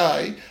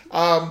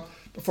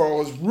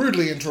was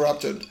rudely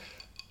interrupted.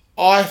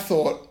 I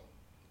thought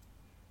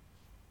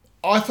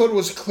it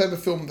was a clever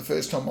film the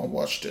first time I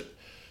watched it.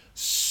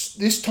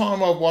 This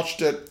time I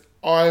watched it,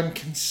 I'm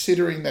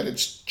considering that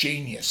it's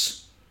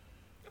genius.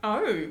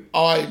 Oh.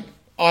 I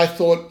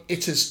thought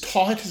it's as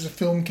tight as a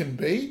film can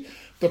be.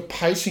 The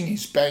pacing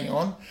is bang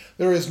on.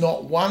 There is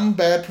not one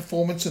bad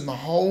performance in the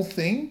whole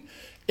thing.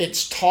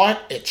 It's tight,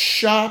 it's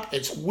sharp,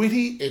 it's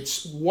witty,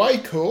 it's way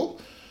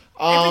cool.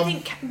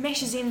 Everything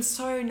meshes in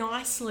so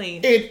nicely.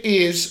 It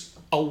is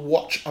a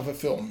watch of a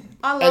film.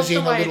 I love as the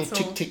in a way little it's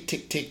tick, all- tick,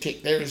 tick, tick,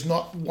 tick. There is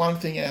not one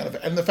thing out of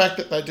it. And the fact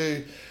that they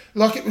do,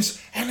 like it was,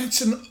 and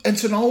it's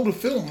an older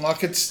film.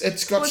 Like it's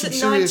got Was some it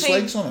serious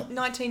legs on it.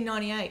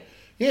 1998.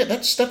 Yeah,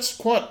 that's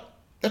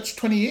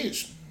 20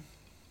 years.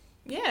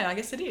 Yeah, I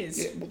guess it is.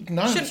 Yeah, well,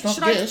 no, it's not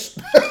should I- guess.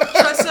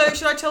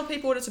 Should I tell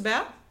people what it's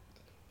about?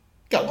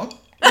 Go on.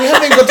 We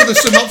haven't even got to the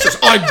synopsis.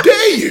 I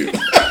dare you.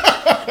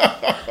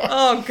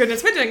 Oh,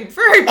 goodness. We're doing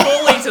very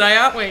poorly today,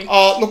 aren't we?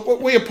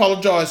 Look, we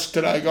apologise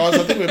today, guys.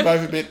 I think we're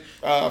both a bit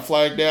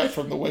flagged out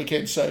from the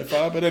weekend so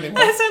far. But anyway.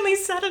 It's only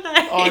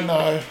Saturday. I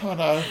know.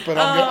 But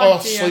I'll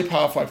sleep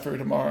halfway through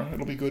tomorrow.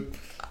 It'll be good.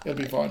 It'll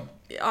be fine.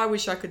 I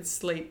wish I could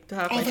sleep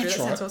halfway through. That's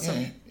That right. sounds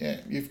awesome. Yeah,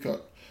 you've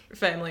got...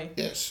 Family.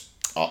 Yes.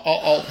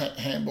 I'll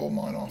handball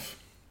mine off.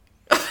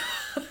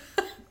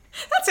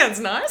 That sounds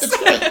nice. It's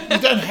great. You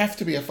don't have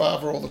to be a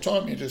father all the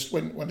time. You just,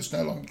 when it's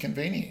no longer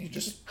convenient, you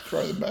just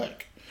throw them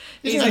back.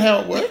 Isn't that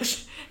how it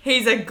works?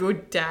 He's a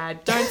good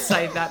dad. Don't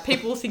say that.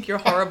 People think you're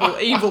a horrible,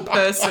 evil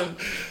person.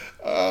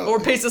 Or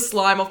a piece of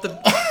slime off the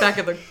back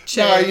of the No,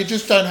 chair. you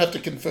just don't have to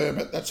confirm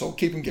it. That's all.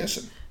 Keep them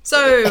guessing.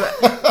 So,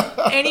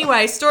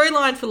 anyway,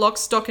 storyline for Lock,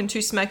 Stock and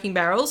Two Smoking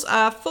Barrels.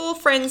 Four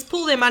friends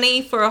pool their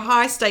money for a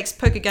high-stakes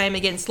poker game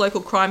against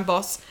local crime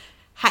boss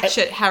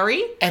Hatchet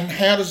Harry. And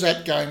how does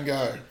that game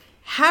go?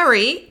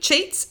 Harry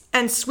cheats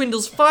and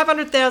swindles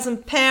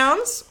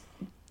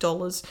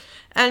 £500,000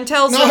 and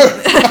tells them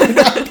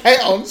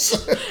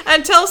Pounds.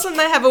 and tells them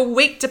they have a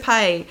week to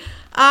pay.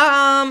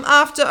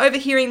 After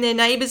overhearing their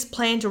neighbours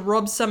plan to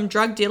rob some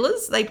drug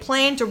dealers, they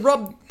plan to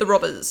rob the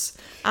robbers.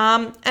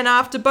 And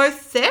after both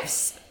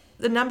thefts,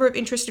 the number of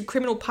interested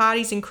criminal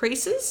parties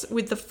increases,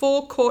 with the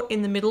four caught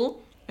in the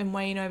middle and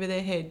weighing over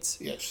their heads.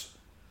 Yes.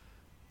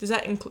 Does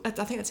that include? I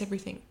think that's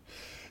everything.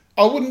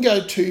 I wouldn't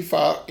go too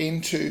far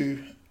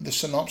into the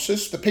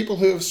synopsis. The people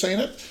who have seen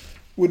it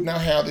would know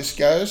how this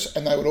goes,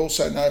 and they would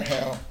also know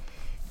how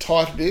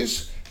tight it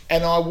is.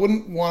 And I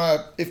wouldn't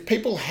want to... If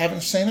people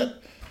haven't seen it,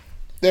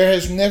 there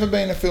has never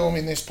been a film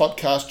in this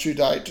podcast to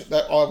date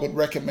that I would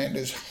recommend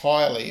as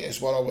highly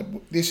as what I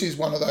would... This is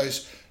one of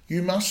those,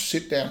 you must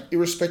sit down,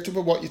 irrespective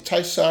of what your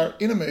tastes are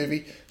in a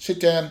movie, sit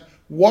down,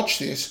 watch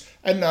this,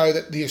 and know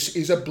that this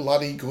is a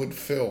bloody good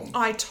film.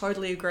 I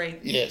totally agree.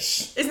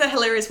 Yes. Isn't that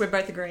hilarious? We're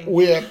both agreeing.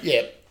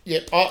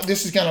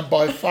 This is going to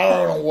by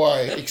far and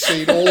away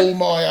exceed all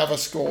my other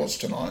scores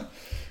tonight.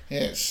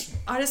 Yes.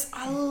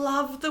 I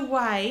love the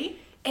way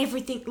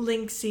everything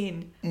links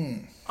in.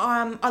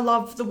 I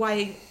love the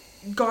way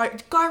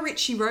Guy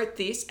Ritchie wrote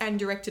this and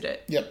directed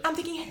it. Yep. I'm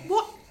thinking,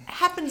 what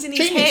happens in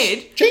his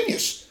head?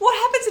 Genius. What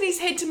happens in his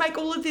head to make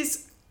all of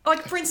this?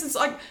 Like, for instance,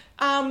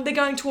 they're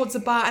going towards the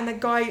bar and the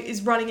guy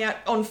is running out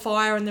on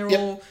fire and they're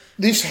all...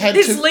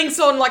 This links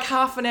on like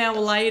half an hour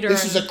later.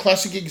 This is a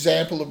classic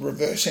example of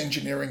reverse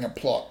engineering a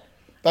plot.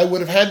 They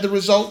would have had the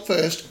result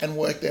first and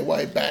worked their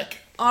way back.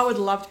 I would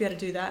love to be able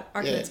to do that. I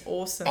reckon it's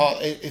awesome. Oh,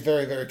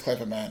 very, very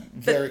clever, man.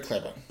 Very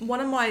clever.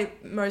 One of my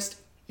most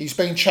He's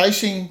been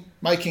chasing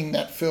making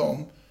that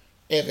film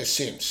ever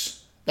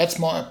since. That's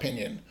my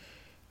opinion.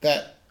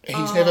 That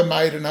he's never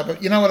made another.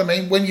 You know what I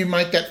mean? When you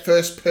make that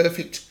first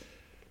perfect,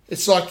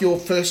 it's like your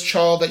first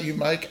child that you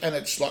make, and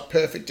it's like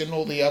perfect, and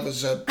all the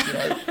others are,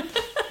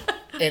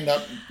 end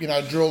up,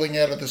 drooling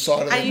out of the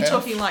side of their mouth. Are you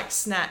talking like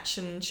Snatch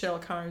and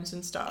Sherlock Holmes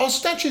and stuff? Oh,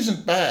 Snatch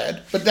isn't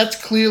bad, but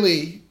that's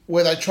clearly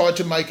where they tried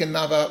to make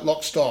another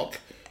Lock, Stock.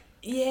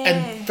 Yeah.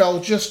 And fell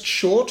just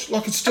short.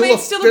 Like, it's still,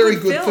 it's still a very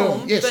good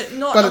film. Yes, but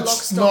not but a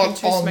it's Lock, Stock and not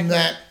Two on Smoking.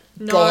 that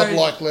No,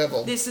 godlike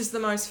level. This is the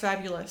most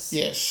fabulous.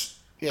 Yes.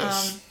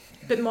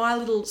 But my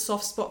little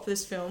soft spot for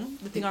this film,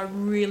 the thing I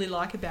really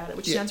like about it,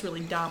 which sounds really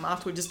dumb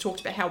after we just talked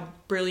about how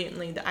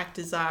brilliantly the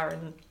actors are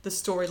and the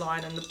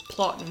storyline and the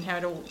plot and how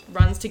it all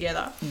runs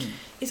together,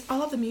 is I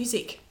love the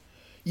music.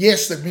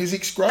 Yes, the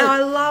music's great. And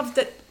I love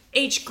that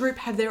each group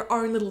have their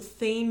own little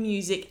theme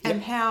music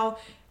and how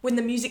when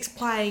the music's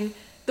playing,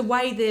 the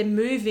way they're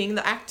moving,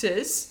 the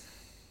actors,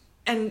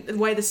 and the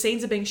way the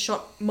scenes are being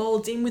shot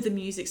molds in with the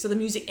music, so the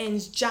music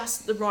ends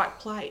just the right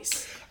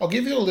place. I'll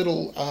give you a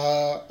little,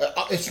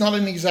 it's not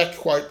an exact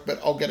quote, but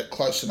I'll get it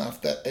close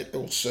enough that it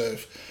will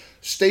serve.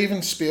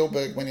 Steven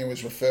Spielberg, when he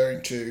was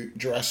referring to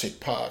Jurassic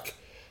Park,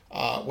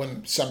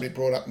 when somebody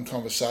brought up in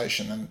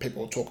conversation and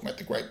people were talking about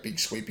the great big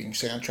sweeping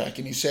soundtrack,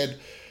 and he said,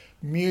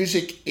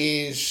 music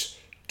is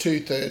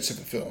 2/3 of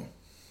a film.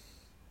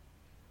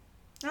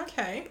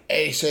 Okay.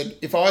 And he said,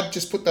 if I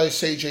just put those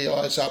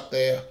CGIs up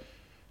there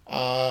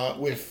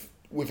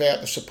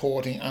without the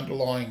supporting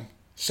underlying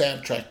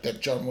soundtrack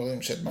that John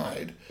Williams had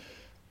made,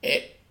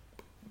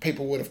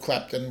 people would have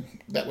clapped and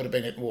that would have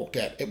been it and walked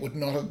out. It would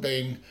not have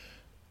been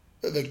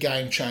the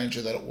game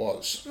changer that it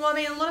was. Well, I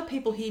mean, a lot of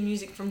people hear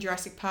music from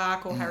Jurassic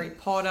Park or Harry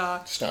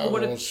Potter, Star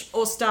Wars,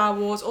 or Star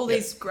Wars, all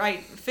these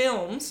great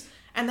films,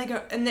 and they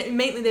go, and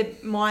immediately their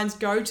minds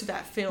go to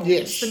that film.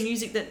 Yes. It's the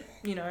music that,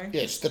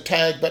 Yes, the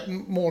tag, but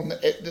more than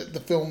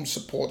the film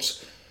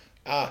supports.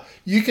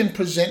 You can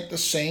present the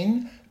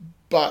scene,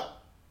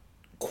 but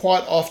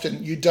quite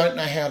often you don't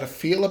know how to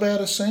feel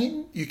about a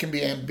scene. You can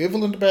be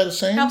ambivalent about a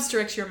scene. helps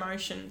direct your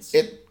emotions.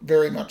 It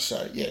very much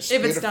so, yes.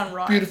 If it's done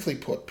right. Beautifully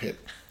put, Pip.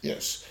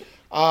 Yes.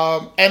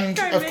 And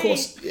Go of me.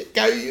 course,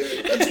 go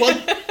you. That's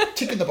one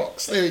tick in the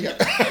box. There you go.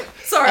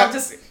 Sorry, I'm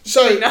just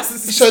being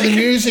narcissistic. So the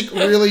music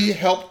really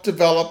helped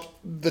develop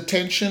the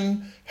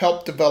tension,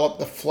 helped develop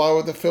the flow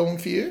of the film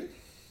for you.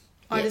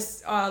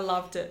 I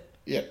loved it.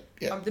 Yeah,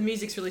 yeah. The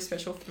music's really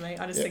special for me.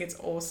 I just think it's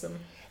awesome.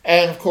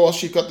 And of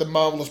course, you've got the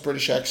marvellous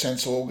British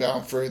accents all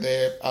going through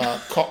there,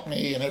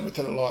 Cockney and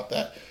everything like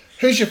that.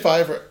 Who's your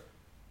favourite?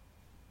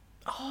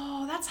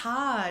 Oh, that's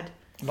hard.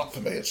 Not for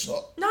me, it's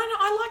not. No,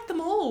 I like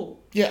them all.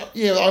 Yeah,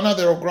 I know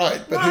they're all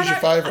great, but who's your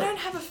favourite? I don't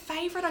have a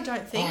favourite, I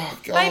don't think. Oh,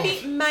 God.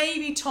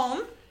 Maybe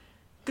Tom,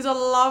 because I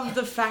love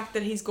the fact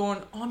that he's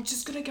gone, I'm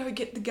just going to go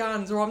get the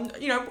guns, or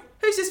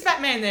who's this fat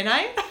man then,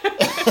 eh?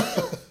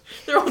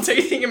 They're all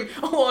teasing him,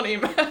 all on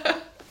him.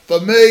 For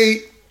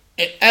me,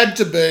 it had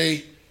to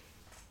be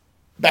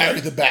Barry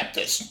the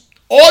Baptist.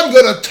 I'm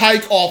going to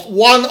take off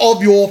one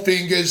of your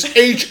fingers,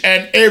 each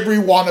and every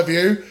one of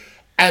you,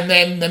 and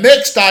then the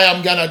next day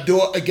I'm going to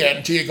do it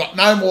again till you got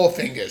no more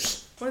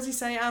fingers. What does he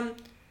say?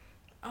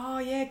 Oh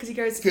yeah, because he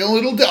goes, Feel a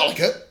little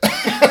delicate.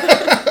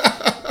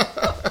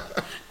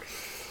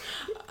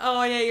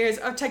 oh yeah, he goes,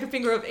 I'll take a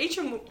finger of each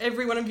and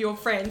every one of your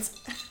friends.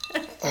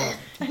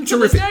 Until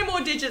terrific. there's no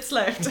more digits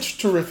left. It's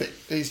terrific.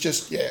 He's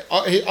just,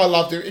 I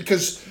loved it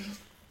because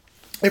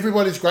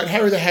everybody's great.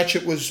 Harry the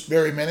Hatchet was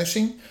very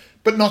menacing,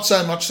 but not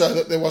so much so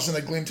that there wasn't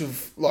a glint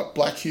of like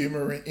black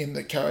humour in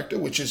the character,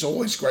 which is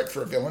always great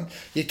for a villain.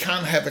 You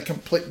can't have a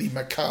completely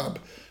macabre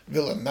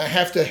villain. They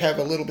have to have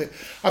a little bit.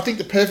 I think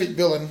the perfect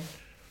villain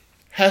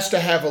has to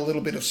have a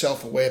little bit of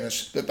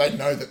self-awareness that they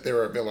know that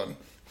they're a villain.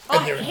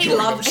 And they're enjoying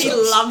themselves. He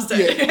loves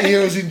it. Yeah, he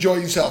was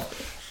enjoying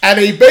himself. And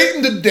he beat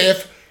him to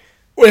death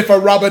with a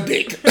rubber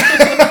dick.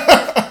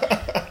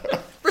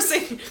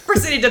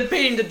 Proceeded to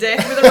beat him to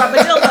death with a rubber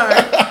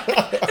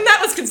dildo. And that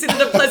was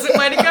considered a pleasant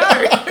way to go.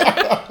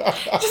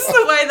 Just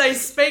the way they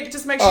speak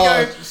just makes you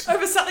go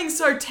over something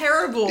so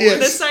terrible. Yes.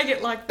 And they're saying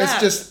it like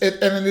that. It's just,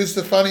 and it is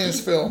the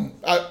funniest film,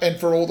 and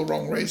for all the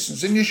wrong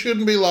reasons. And you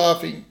shouldn't be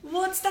laughing.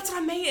 Well, that's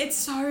what I mean. It's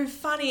so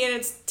funny and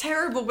it's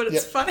terrible, but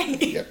it's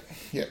funny.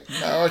 Yep.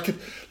 No, I could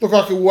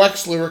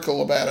wax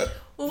lyrical about it.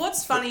 Well,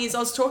 what's funny is I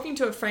was talking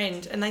to a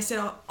friend and they said,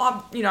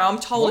 I'm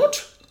told.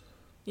 What?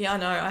 Yeah, I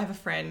know. I have a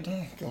friend.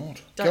 Oh, God.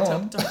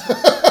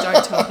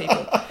 Don't tell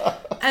people.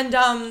 And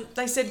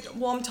they said,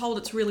 well, I'm told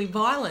it's really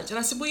violent. And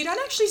I said, well, you don't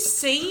actually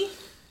see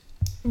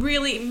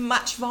really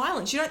much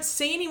violence. You don't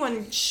see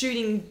anyone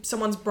shooting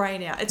someone's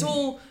brain out. It's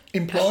all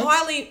Implied?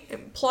 highly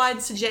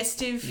implied,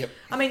 suggestive. Yep.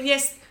 I mean,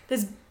 yes,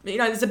 there's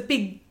a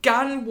big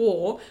gun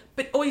war,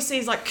 but all you see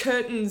is like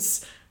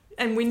curtains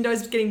and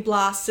windows getting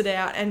blasted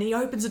out, and he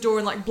opens the door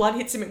and like blood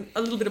hits him and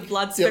a little bit of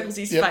blood speckles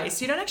his face.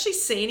 You don't actually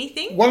see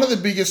anything. One of the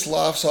biggest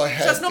laughs I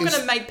had. So it's not going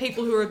to make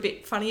people who are a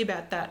bit funny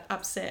about that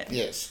upset.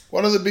 Yes.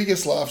 One of the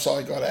biggest laughs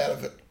I got out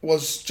of it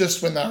was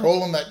just when they were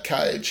all in that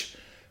cage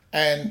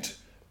and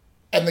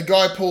the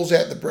guy pulls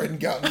out the Bren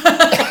gun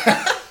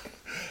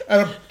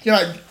and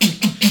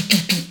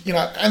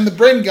and the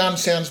Bren gun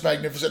sounds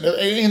magnificent.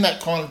 In that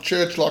kind of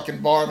church-like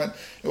environment,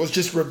 it was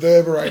just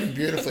reverberating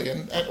beautifully,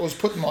 and it was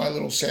put in my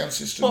little sound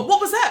system.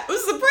 What was that? It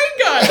was the Bren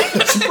gun.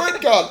 It's a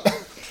Bren gun.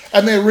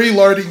 And they're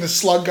reloading the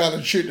slug gun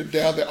and shooting it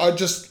down there. I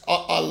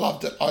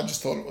loved it. I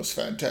just thought it was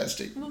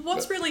fantastic. Well,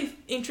 what's really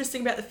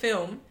interesting about the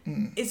film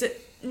is that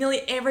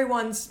nearly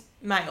everyone's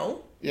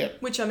male. Yeah.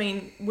 Which, I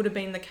mean, would have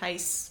been the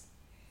case,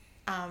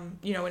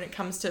 when it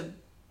comes to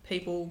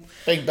people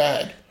Being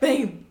bad.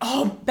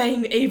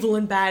 being evil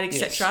and bad,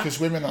 etc. Because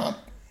women aren't.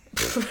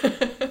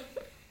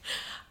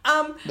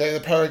 They're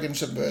the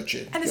paragons of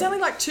virtue. And there's only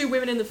like 2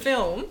 women in the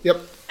film.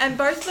 Yep. And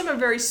both of them are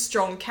very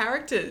strong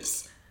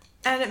characters.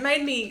 And it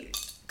made me...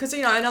 Because,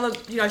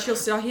 she'll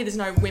say, I hear there's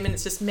no women,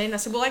 it's just men. I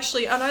said, well,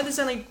 actually, I know there's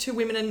only 2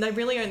 women and they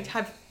really don't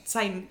have,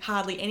 say,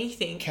 hardly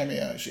anything.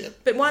 Cameos, yep.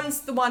 But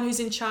one's the one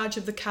who's in charge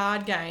of the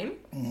card game.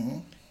 Mm-hmm.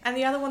 And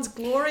the other one's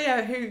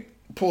Gloria, who...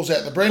 Pulls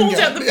out the Bren gun.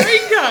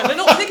 Bren gun.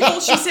 And I think all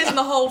she says in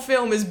the whole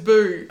film is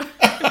boo.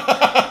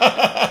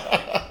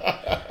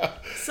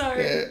 So...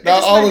 Yeah. No,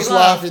 I was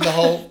laughing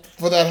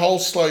for that whole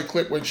slow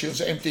clip when she was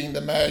emptying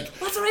the mag.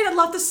 Well, that's what I mean. I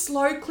love the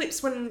slow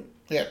clips when...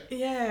 Yep.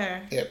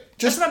 Yeah. Yep.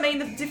 That's what I mean,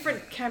 the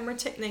different camera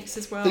techniques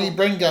as well. The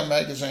Bren gun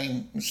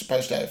magazine was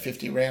supposed to have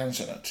 50 rounds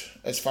in it,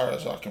 as far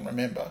as I can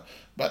remember.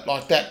 But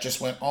like that just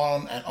went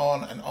on and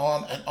on and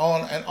on and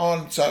on and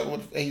on, so it would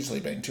have easily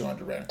been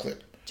 200 round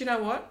clip. Do you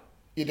know what?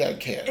 You don't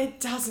care.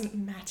 It doesn't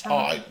matter.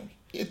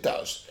 It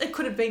does. It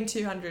could have been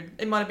 200.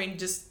 It might have been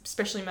just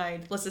specially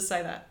made. Let's just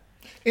say that.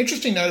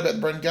 Interesting note about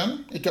the Bren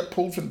gun. It got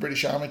pulled from the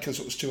British Army because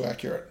it was too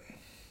accurate.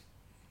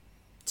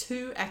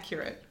 Too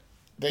accurate.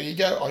 There you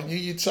go. I knew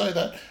you'd say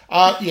that.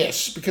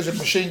 Yes, because a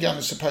machine gun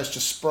is supposed to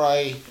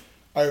spray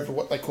over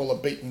what they call a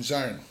beaten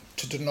zone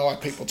to deny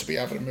people to be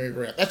able to move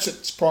around. That's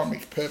its primary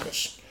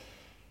purpose.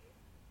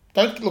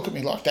 Don't look at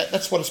me like that.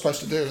 That's what it's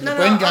supposed to do. And the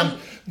Bren gun,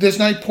 there's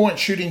no point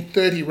shooting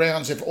 30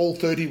 rounds if all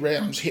 30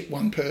 rounds hit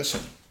one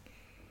person.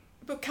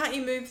 But can't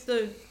you move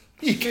the...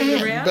 You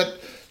can, but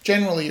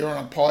generally you're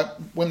on a pipe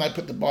when they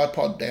put the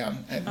bipod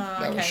down and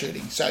they were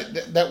shooting. So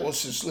that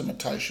was his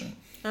limitation.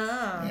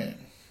 Yeah.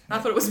 I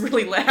thought it was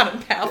really loud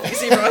and powerful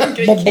because everyone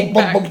getting kicked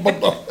back.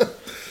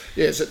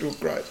 Yes, it looked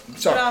great.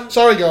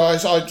 Sorry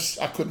guys, I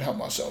couldn't help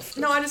myself.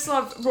 No, I just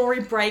loved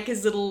Rory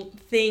Breaker's little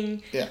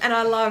thing. Yeah. And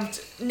I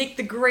loved Nick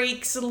the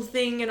Greek's little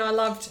thing, and I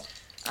loved...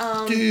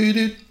 I know,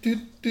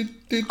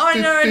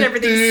 and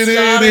everything's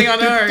starting, I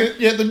know.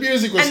 Yeah, the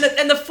music was...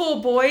 And the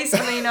 4 boys,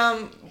 I mean,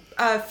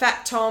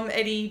 Fat Tom,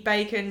 Eddie,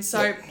 Bacon,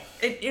 so,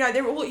 you had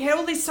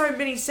all these so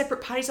many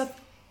separate parties.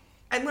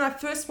 And when I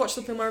first watched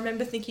the film, I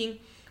remember thinking...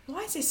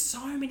 Why is there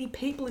so many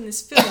people in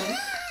this film?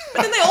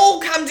 But then they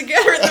all come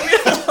together in the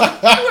middle.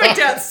 It worked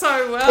out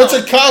so well. It's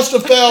a cast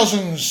of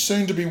thousands,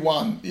 soon to be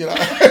one,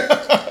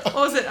 What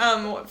was it?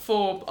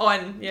 4? Oh,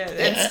 and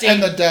Sting.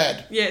 And the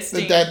dad. Yeah,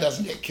 Sting. The dad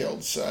doesn't get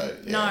killed, so...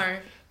 Yeah.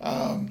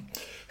 No.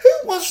 Who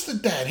was the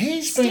dad?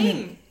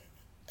 Sting.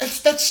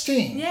 That's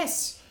Sting?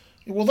 Yes.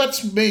 Well,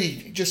 that's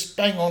me just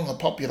bang on the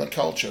popular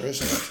culture,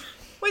 isn't it?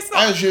 Well, it's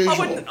not, as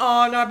usual.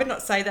 I better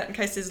not say that in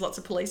case there's lots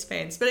of police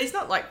fans. But he's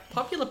not like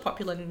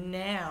popular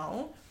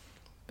now.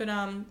 But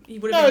he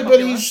would have been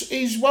popular. No, but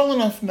he's well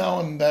enough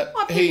known that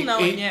people know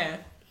him,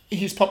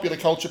 his popular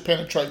culture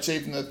penetrates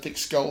even the thick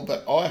skull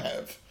that I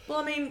have. Well,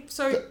 I mean,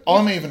 so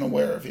I'm even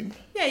aware of him.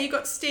 Yeah, you've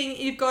got Sting.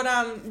 You've got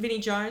Vinnie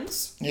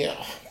Jones.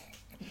 Yeah.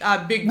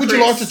 Big. Would Chris.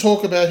 you like to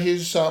talk about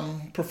his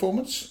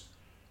performance?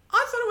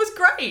 I thought it was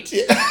great.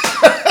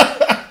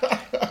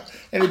 Yeah.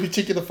 Any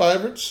particular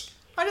favourites?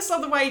 I just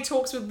love the way he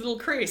talks with little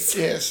Chris.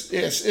 Yes.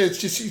 It's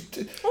just...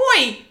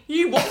 Oi,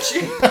 you watch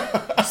it.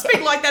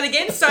 Speak like that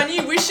again, son.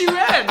 You wish you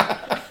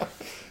had.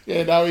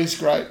 Yeah, no, he's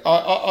great.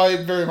 I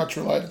very much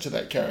related to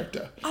that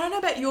character. I don't know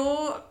about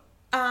your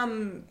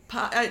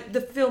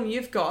the film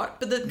you've got,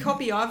 but the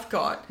copy I've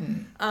got,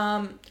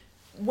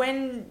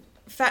 when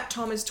Fat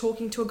Tom is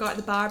talking to a guy at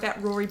the bar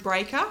about Rory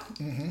Breaker,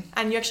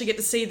 and you actually get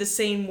to see the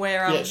scene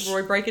where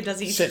Rory Breaker does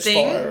his Sets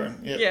thing. fire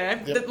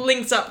and, that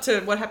links up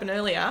to what happened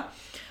earlier.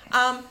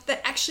 They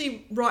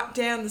actually write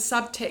down the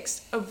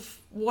subtext of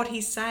what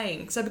he's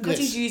saying. So because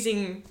he's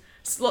using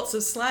lots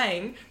of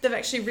slang, they've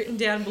actually written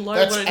down below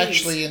what it is. That's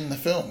actually in the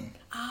film.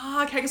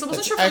 Ah, okay, because I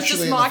wasn't sure if it was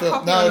just my copy or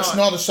not. No, it's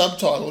not a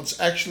subtitle.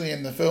 It's actually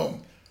in the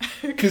film.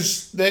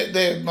 Because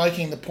they're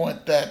making the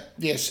point that,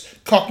 yes,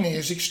 Cockney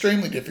is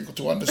extremely difficult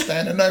to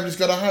understand and nobody's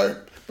got a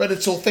hope. But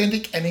it's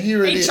authentic and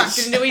here it is. He chucked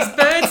it into his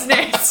bird's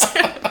nest.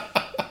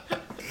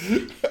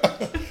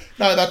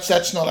 No,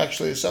 that's not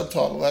actually a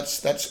subtitle.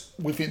 That's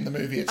within the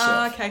movie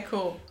itself. Okay,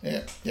 cool.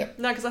 Yeah.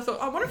 No, because I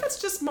thought, I wonder if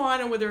it's just mine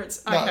or whether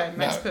it's... Okay,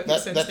 makes perfect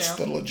sense now. That's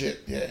the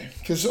legit, yeah.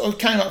 Because it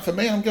came up for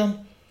me, I'm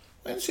going,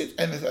 when's it?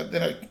 And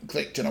then I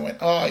clicked and I went,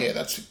 oh, yeah,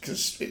 that's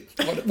because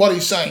what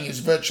he's saying is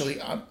virtually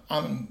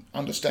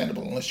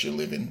ununderstandable unless you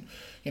live in,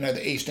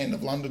 the East End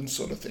of London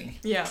sort of thing.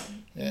 Yeah.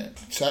 Yeah.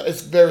 So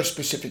it's very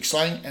specific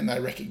slang and they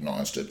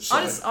recognised it. So.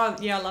 I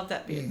love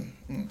that bit.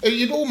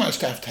 You'd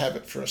almost have to have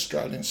it for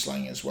Australian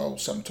slang as well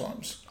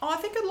sometimes. Oh, I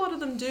think a lot of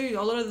them do.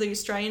 A lot of the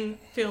Australian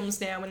films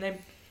now, when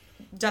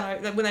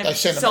don't know, when they They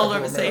send them sold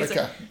over to overseas,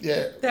 America.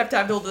 Yeah. they have to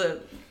have all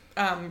the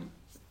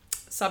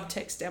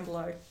subtext down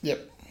below.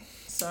 Yep.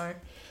 So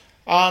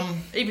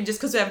Um, even just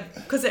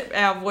because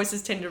our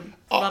voices tend to run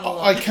a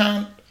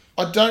lot.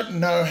 I don't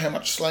know how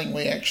much slang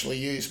we actually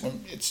use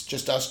when it's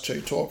just us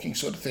two talking,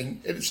 sort of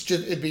thing.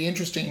 It'd be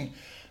interesting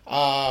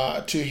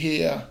to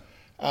hear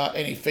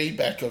any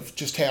feedback of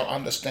just how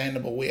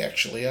understandable we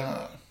actually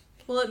are.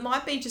 Well, it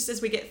might be just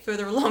as we get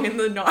further along in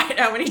the night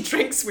how many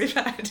drinks we've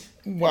had.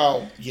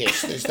 Well,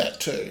 yes, there's that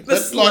too. The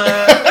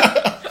slur.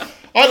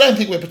 I don't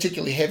think we're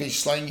particularly heavy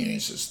slang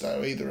users,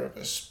 though, either of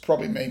us.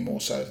 Probably me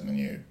more so than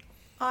you.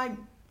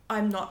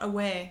 I'm not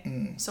aware.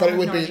 So But I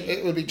have no idea.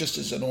 it would be just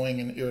as annoying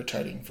and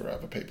irritating for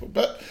other people.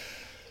 But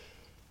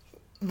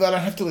they don't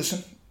have to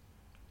listen.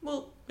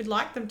 Well, we'd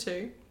like them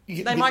to.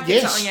 Y- They might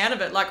get yes. something out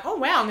of it, like, oh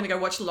wow, I'm going to go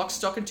watch Lock,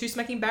 Stock and Two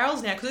Smoking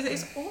Barrels now because it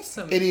is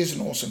awesome. It is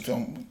an awesome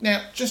film.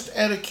 Now, just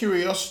out of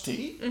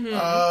curiosity,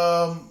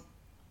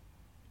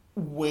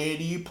 where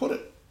do you put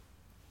it?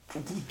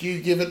 Do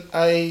you give it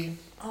a...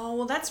 Oh,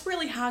 well, that's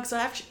really hard because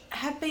I actually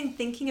have been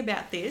thinking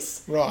about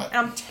this. Right. And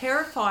I'm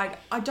terrified.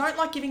 I don't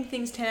like giving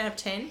things 10 out of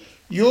 10.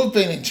 You've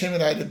been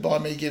intimidated by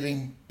me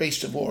giving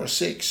Beast of War a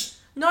 6.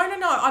 No.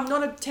 I'm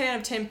not a 10 out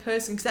of 10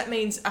 person because that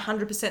means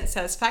 100%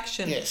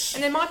 satisfaction. Yes.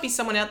 And there might be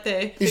someone out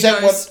there who Is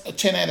that goes, what a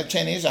 10 out of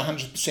 10 is?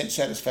 100%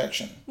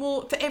 satisfaction?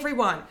 well, for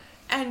everyone.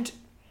 And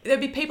there'll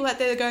be people out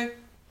there that go,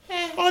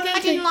 I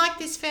didn't like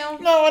this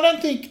film. No, I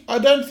don't think.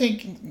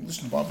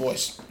 Listen to my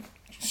voice,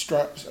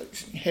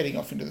 heading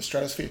off into the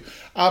stratosphere.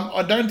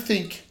 I don't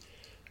think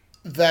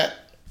that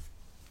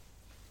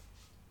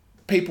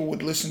people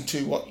would listen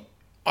to what.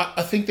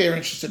 I think they're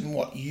interested in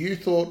what you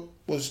thought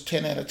was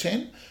 10 out of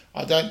 10.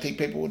 I don't think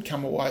people would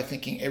come away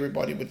thinking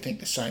everybody would think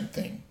the same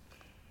thing.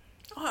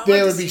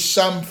 There would be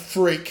some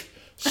freak,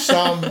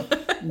 some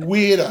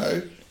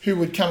weirdo who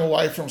would come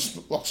away from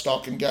Lock,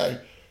 Stock and go,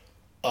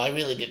 I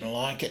really didn't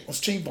like it. It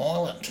was too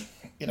violent,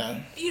 you know.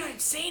 You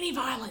don't see any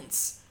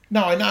violence.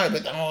 No, I know,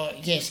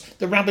 but yes,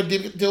 the rubber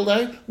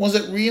dildo, was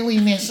it really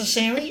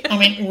necessary? I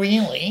mean,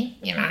 really,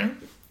 you know?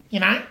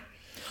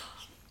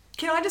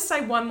 Can I just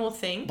say one more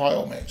thing? By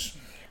all means.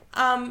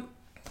 Um,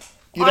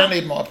 You don't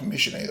need my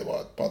permission either,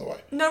 by the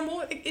way. No,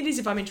 well, it is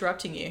if I'm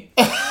interrupting you.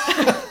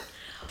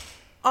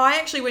 I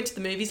actually went to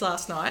the movies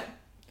last night,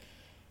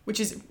 which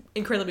is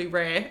incredibly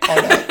rare.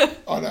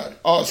 I know.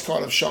 I was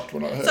kind of shocked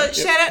when I heard So it.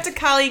 shout out to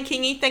Carly and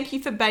Kingy. Thank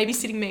you for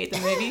babysitting me at the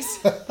movies.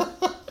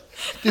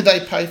 Did they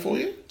pay for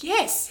you?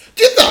 Yes.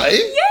 Did they?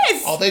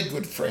 Yes. Oh, they're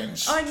good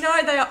friends. I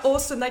know, they are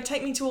awesome. They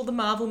take me to all the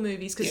Marvel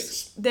movies because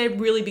Yes. they're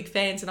really big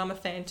fans and I'm a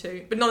fan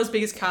too. But not as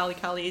big as Carly.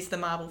 Carly is the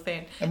Marvel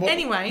fan. And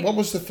Anyway, what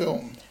was the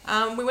film?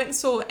 we went and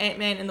saw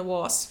Ant-Man and the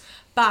Wasp.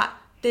 But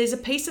there's a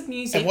piece of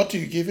music... And what do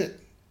you give it?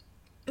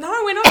 No,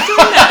 we're not doing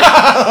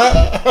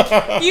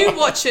that. You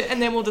watch it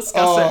and then we'll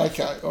discuss it.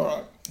 Okay, all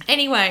right.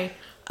 Anyway,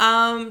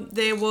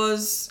 there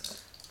was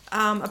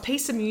a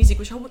piece of music,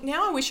 which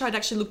now I wish I'd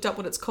actually looked up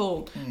what it's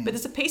called. But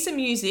there's a piece of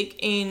music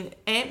in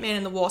Ant-Man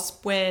and the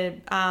Wasp where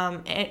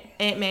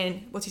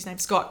Ant-Man, what's his name,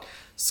 Scott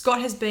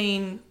has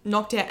been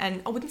knocked out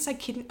and I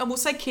will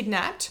say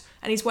kidnapped,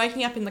 and he's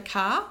waking up in the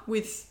car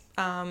with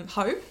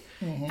Hope,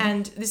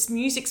 and this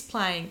music's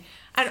playing.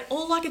 And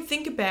all I could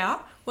think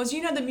about was,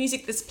 you know, the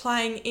music that's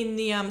playing in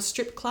the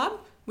strip club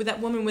with that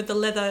woman with the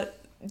leather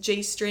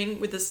G-string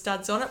with the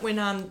studs on it when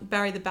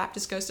Barry the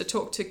Baptist goes to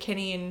talk to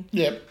Kenny and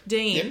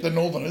Dean. Yep, the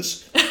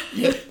Northerners.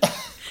 Yep.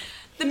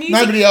 The music...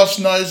 Nobody else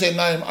knows their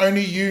name.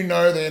 Only you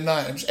know their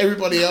names.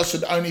 Everybody else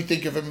would only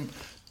think of them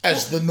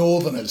as the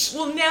Northerners.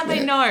 Well, now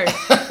they know.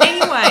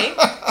 Anyway,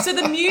 so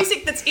the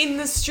music that's in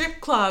the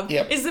strip club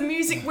is the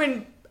music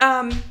when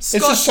Scott,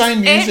 the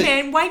same music.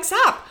 Ant-Man wakes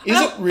up. Is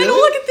it really? And all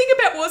I could think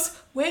about was,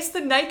 where's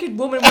the naked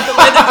woman with the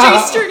leather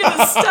G-string and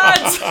the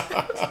studs?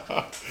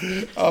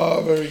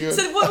 Oh, very good.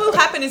 So what will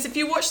happen is if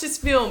you watch this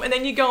film and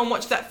then you go and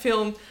watch that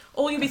film,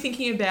 all you'll be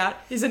thinking about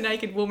is a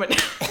naked woman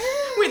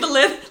with a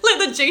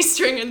leather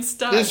G-string and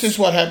studs. This is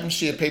what happens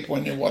to you people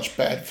when you watch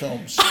bad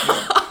films.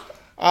 Anyway,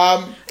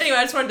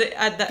 I just wanted to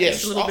add that.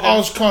 Yes, just a little bit I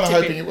was kind of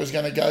tidbit. hoping it was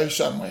going to go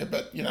somewhere,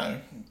 but, you know,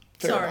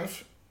 fair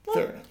enough. Well,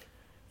 Fair enough.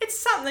 It's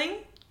something.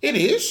 It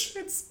is.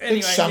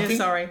 Anyway, something. yeah,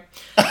 sorry.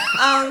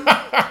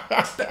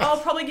 But I'll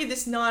probably give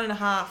this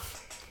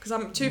 9.5 because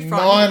I'm too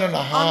frightened.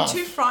 9.5. I'm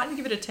too frightened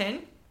to give it a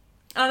 10.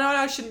 I know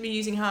I shouldn't be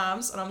using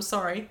halves, and I'm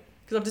sorry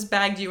because I've just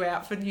bagged you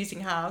out for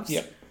using halves.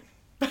 Yep.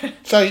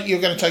 So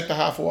you're going to take the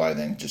half away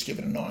then, just give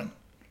it a 9.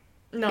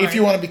 No. If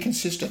you want to be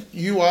consistent.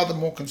 You are the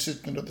more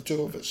consistent of the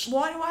two of us.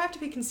 Why do I have to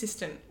be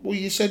consistent? Well,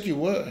 you said you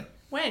were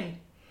When?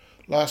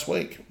 last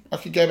week. I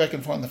could go back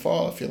and find the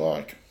file if you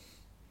like.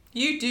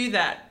 You do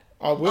that.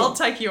 I will. I'll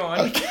take you on.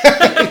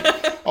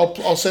 Okay.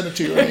 I'll send it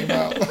to your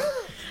email.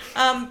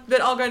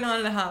 But I'll go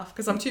 9.5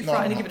 because I'm too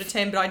frightened to give it a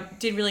 10. But I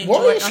did really enjoy Why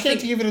are you it. scared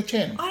to give it a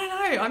 10? I don't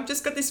know. I've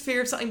just got this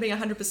fear of something being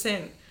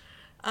 100%.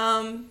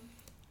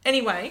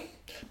 Anyway.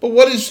 But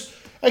what is...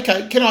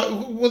 Okay,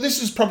 well,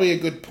 this is probably a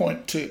good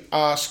point to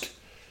ask.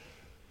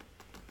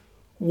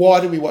 Why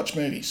do we watch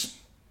movies?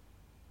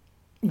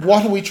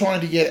 What are we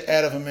trying to get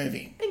out of a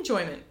movie?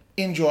 Enjoyment.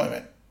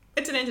 enjoyment.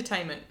 It's an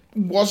entertainment.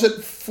 Was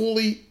it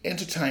fully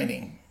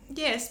entertaining?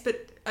 Yes,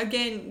 but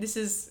again, this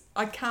is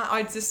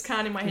I just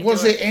can't in my head.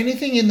 Was do there it.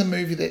 anything in the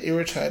movie that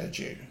irritated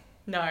you?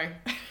 No.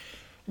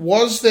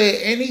 Was there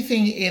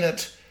anything in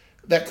it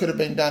that could have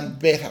been done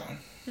better?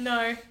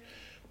 No.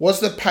 Was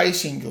the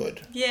pacing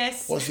good?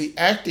 Yes. Was the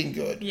acting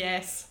good?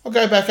 Yes. I'll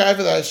go back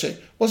over those two.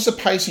 Was the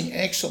pacing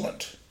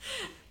excellent?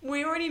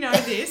 We already know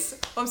this.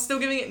 I'm still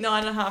giving it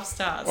 9.5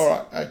 stars. All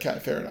right. Okay.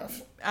 Fair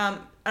enough. And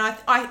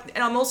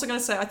I'm also going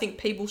to say I think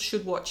people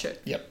should watch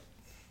it. Yep.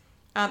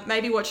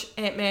 Maybe watch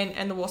Ant-Man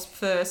and the Wasp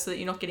first, so that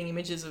you're not getting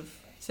images of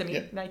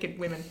semi-naked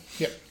women.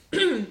 Yep.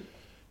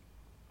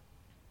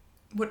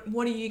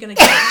 What are you going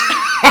to get?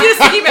 You're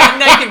just thinking about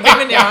naked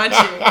women now, aren't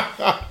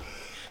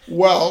you?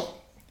 Well,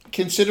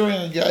 considering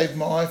I gave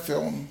my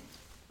film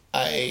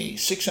a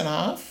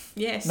 6.5.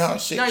 Yes. No,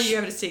 6. No, you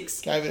gave it a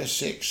 6. Gave it a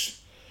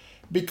 6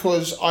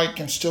 because I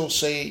can still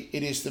see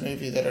it is the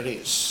movie that it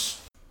is.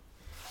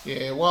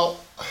 Yeah. Well.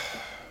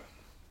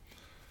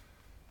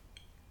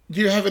 Do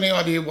you have any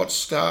idea what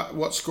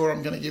score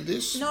I'm going to give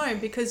this? No,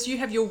 because you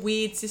have your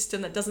weird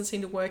system that doesn't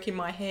seem to work in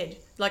my head.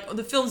 Like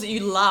the films that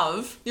you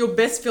love, your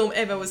best film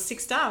ever was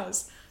 6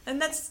 stars.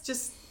 And that's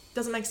just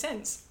doesn't make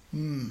sense.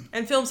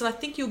 And films that I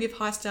think you'll give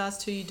high stars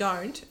to, you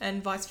don't,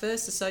 and vice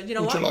versa. So, you know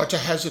Would what? you like to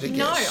hazard a guess?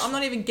 No, I'm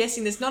not even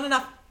guessing. There's not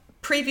enough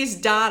previous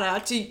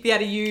data to be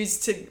able to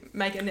use to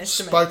make an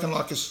estimate. Spoken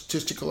like a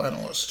statistical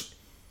analyst.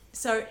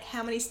 So,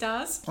 how many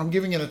stars? I'm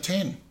giving it a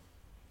 10.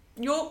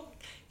 You're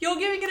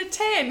giving it a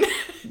 10.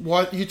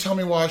 Why? You tell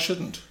me why I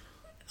shouldn't.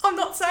 I'm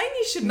not saying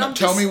you shouldn't. No, I'm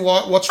tell just- me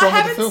what's wrong with the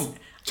haven't film.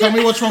 Tell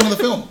me what's wrong with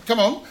the film. Come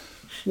on.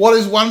 What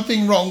is one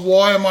thing wrong?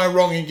 Why am I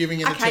wrong in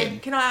giving it a Okay, 10?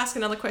 can I ask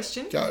another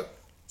question? Go.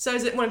 So,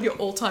 is it one of your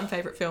all-time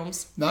favourite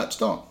films? No, it's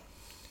not.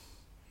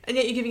 And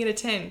yet you're giving it a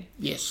 10.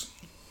 Yes.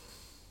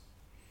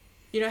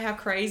 You know how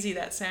crazy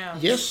that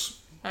sounds?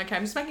 Yes. Okay,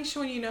 I'm just making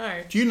sure you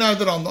know. Do you know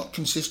that I'm not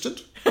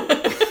consistent? People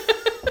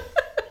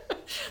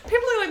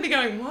are going to be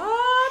going,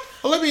 what?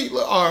 Well,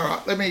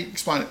 let me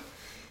explain it.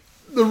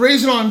 The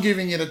reason I'm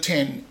giving it a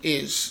 10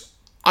 is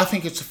I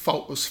think it's a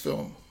faultless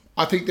film.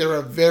 I think there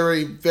are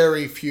very,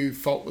 very few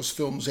faultless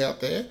films out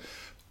there.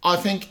 I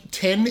think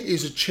 10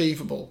 is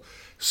achievable.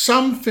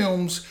 Some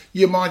films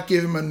you might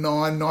give them a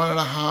 9,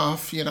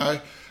 9.5, you know,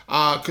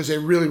 because they're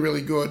really,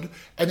 really good.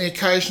 And the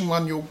occasional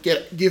one you'll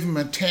give them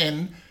a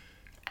 10,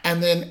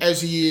 and then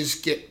as the years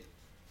get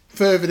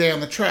further down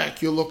the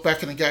track, you'll look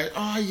back and go,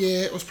 oh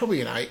yeah, it was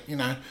probably an 8, you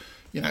know.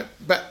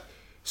 But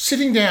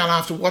sitting down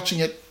after watching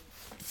it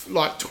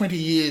like 20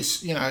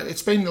 years, you know,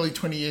 it's been nearly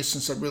 20 years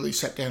since I really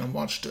sat down and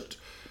watched it.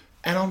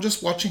 And I'm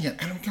just watching it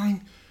and I'm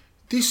going,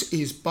 this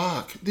is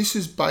Bach, this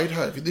is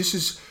Beethoven, this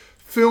is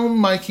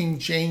filmmaking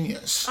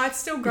genius. Oh, it's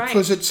still great.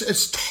 Because it's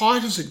as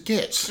tight as it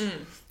gets.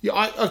 Yeah,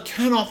 I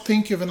cannot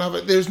think of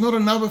another, there's not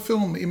another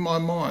film in my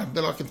mind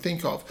that I can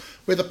think of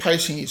where the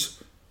pacing is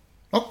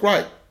not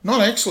great,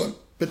 not excellent,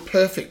 but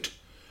perfect.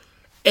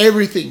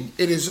 Everything,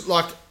 it is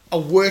like a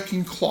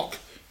working clock.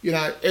 You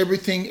know,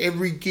 everything,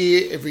 every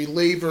gear, every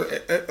lever,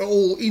 it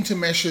all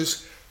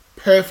intermeshes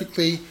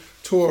perfectly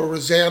to a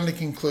resounding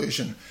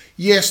conclusion.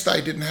 Yes, they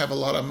didn't have a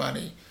lot of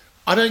money.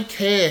 I don't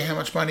care how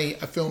much money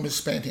a film is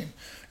spent in.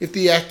 If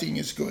the acting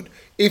is good,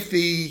 if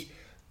the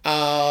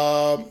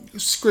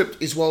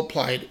script is well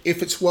played,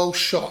 if it's well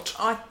shot.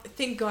 I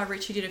think Guy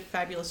Ritchie did a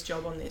fabulous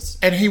job on this.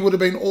 And he would have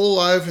been all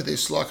over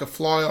this like a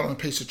fly on a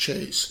piece of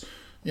cheese.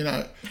 You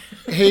know,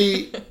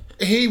 he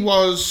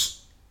was.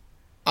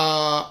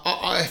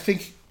 I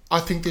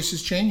think this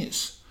is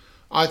genius.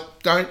 I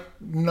don't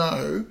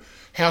know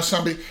how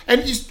somebody,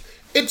 and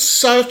it's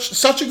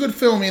such a good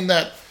film in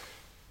that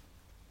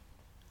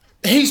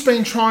he's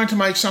been trying to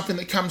make something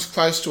that comes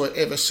close to it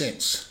ever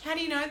since. How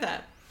do you know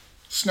that?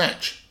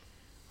 Snatch.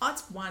 Oh,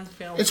 it's one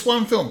film. It's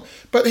one film,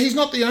 but he's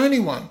not the only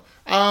one.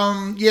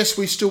 Yes,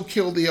 we still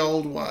kill the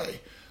old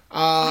way.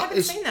 I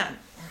haven't seen that.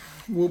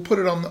 We'll put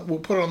it on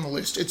the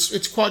list.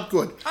 It's quite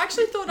good. I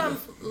actually thought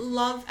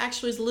Love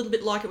Actually is a little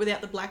bit like it without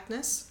the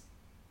blackness.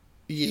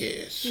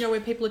 Yes. You know, where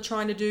people are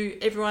trying to do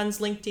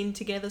everyone's linked in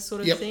together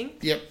sort of thing.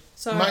 Yep.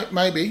 So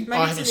maybe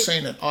I it's haven't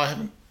seen it. I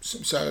haven't.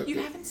 So You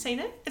haven't seen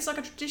it? It's like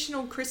a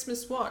traditional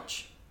Christmas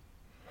watch.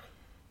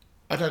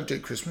 I don't do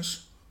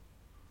Christmas.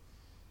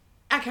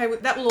 Okay, well,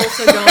 that will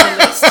also go on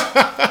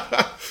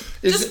the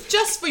list.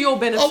 Just for your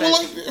benefit.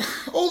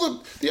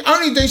 The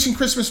only decent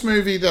Christmas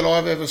movie that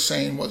I've ever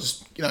seen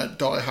was, you know,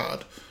 Die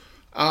Hard.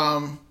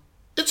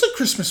 It's a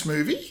Christmas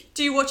movie.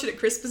 Do you watch it at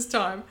Christmas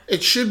time?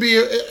 It should be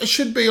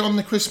on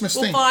the Christmas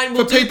thing. Fine,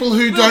 for people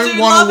who we'll don't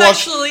do want Love to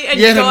watch Actually and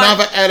yet Die-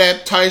 another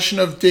adaptation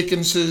of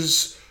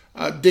Dickens'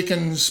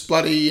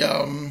 bloody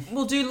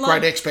We'll do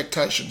Great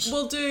Expectations.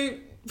 We'll do.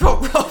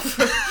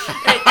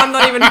 I'm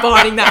not even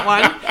biting that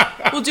one.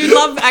 We'll do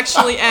Love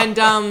Actually and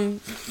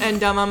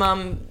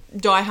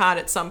Die Hard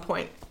at some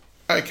point.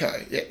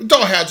 Okay, yeah.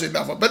 Die Hard's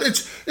another, but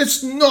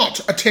it's not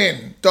a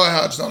 10. Die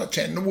Hard's not a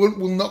 10.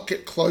 We'll not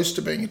get close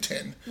to being a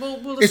 10.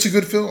 It's a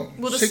good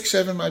film. 6,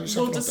 7, maybe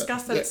something like that. We'll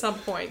discuss that at some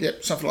point. Yeah,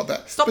 something like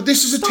that. Stop, but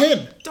this is a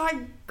 10.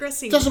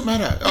 Digressing. Doesn't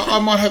matter. I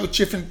might have a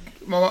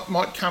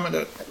might come at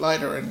it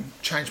later and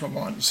change my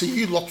mind. See,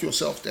 you lock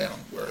yourself down,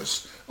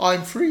 whereas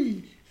I'm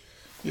free.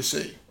 You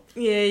see.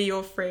 Yeah,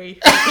 you're free.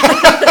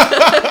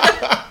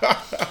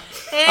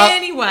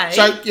 Anyway.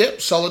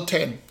 Yep, solid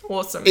 10.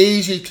 Awesome.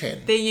 Easy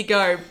 10. There you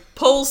go.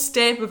 Paul's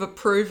stamp of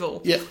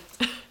approval. Yep.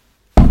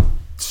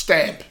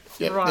 Stamp.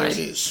 Yep, Right. there it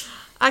is.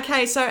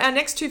 Okay, so our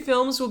next two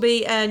films will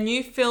be a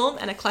new film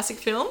and a classic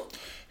film.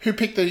 Who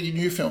picked the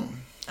new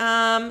film?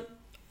 I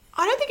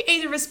don't think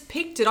either of us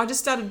picked it. I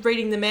just started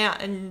reading them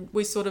out and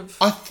we sort of...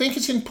 I think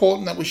it's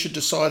important that we should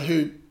decide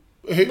who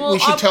Well, we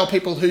should tell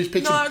people who's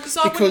picked No, it.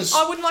 because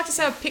I wouldn't like to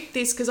say I picked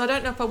this because I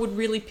don't know if I would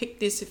really pick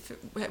this if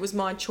it was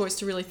my choice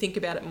to really think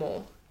about it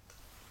more.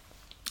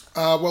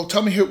 Well,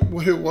 tell me who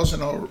it was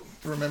and I'll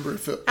remember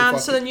if I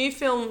So the new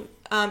film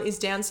is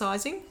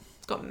Downsizing.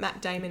 It's got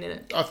Matt Damon in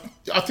it.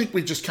 I think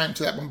we just came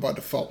to that one by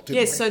default, didn't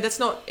we? Yes, so that's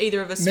not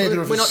either of us.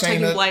 Neither of We're us not seen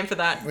taking it. blame for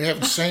that. We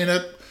haven't seen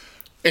it.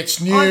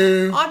 It's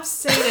new. I've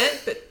seen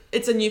it, but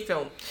it's a new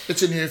film.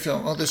 It's a new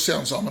film. Oh, this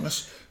sounds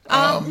ominous. No.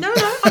 I'm not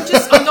going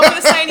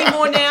to say any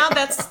more now.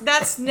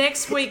 That's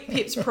next week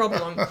Pip's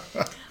problem.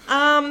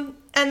 And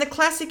the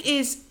classic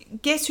is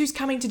Guess Who's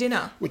Coming to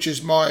Dinner, Which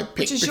is my pick.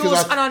 which is because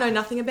yours, and I know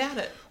nothing about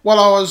it. Well,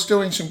 I was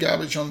doing some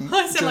garbage on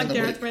I sound during like the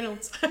Gareth week.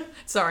 Reynolds.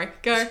 Sorry,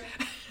 go.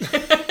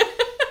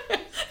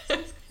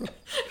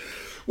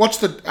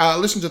 Watch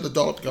listen to the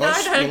dollop,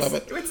 guys. No, You'll love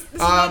it. this is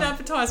not an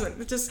advertisement.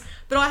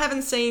 But I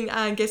haven't seen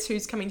Guess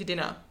Who's Coming to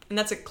Dinner, and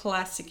that's a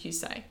classic, you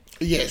say.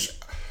 Yes.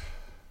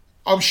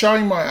 I'm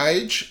showing my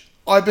age.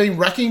 I've been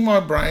racking my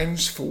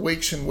brains for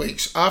weeks and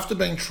weeks after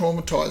being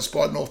traumatised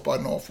by North by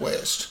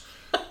Northwest.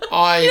 You're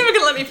never going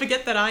to let me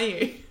forget that, are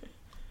you?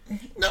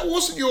 No, it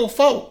wasn't your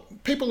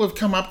fault. People have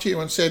come up to you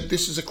and said,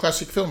 this is a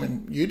classic film,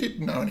 and you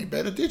didn't know any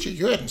better, did you?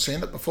 You hadn't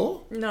seen it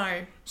before.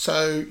 No.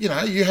 So,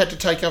 you had to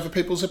take other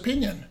people's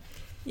opinion.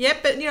 Yep,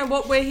 but you know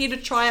what? We're here to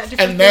try out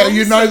different And now films.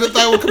 you know that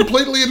they were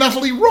completely and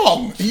utterly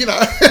wrong,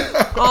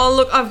 Oh,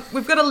 look,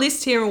 we've got a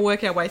list here and we'll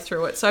work our way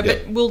through it. So,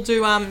 but we'll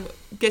do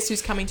Guess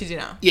Who's Coming to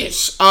Dinner.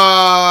 Yes.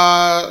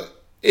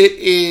 It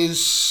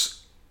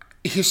is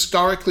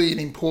historically an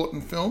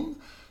important film.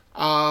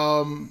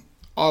 I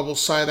will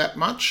say that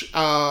much.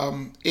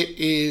 It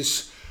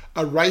is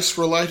a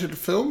race-related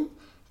film,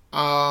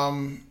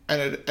 and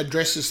it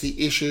addresses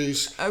the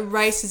issues. A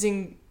race is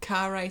in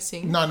car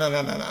racing. No.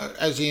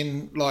 As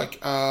in, like,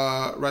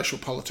 racial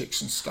politics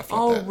and stuff like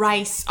Oh, that.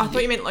 race. I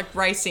thought you meant like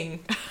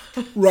racing.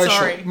 Racial.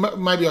 Sorry.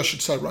 Maybe I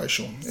should say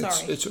racial.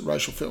 Sorry. It's a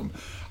racial film.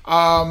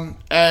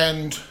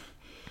 And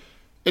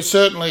it's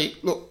certainly...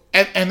 Look,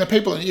 and the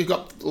people... You've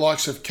got the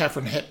likes of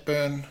Katharine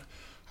Hepburn,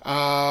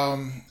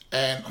 and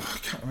I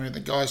can't remember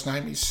the guy's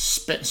name. He's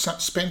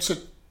Spencer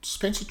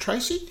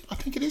Tracy, I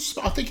think it is.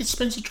 I think it's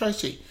Spencer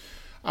Tracy,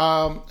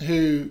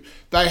 who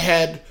they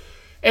had...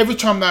 Every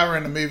time they were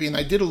in a movie, and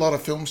they did a lot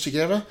of films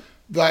together,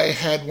 they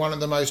had one of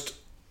the most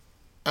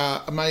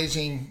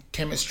amazing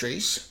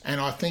chemistries, and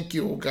I think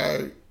you'll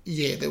go,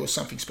 yeah, there was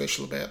something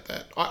special about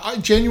that. I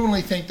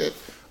genuinely think that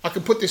I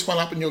could put this one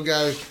up and you'll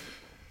go,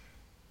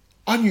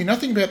 I knew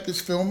nothing about this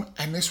film,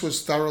 and this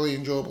was thoroughly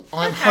enjoyable.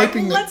 I'm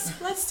hoping that...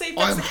 Let's see if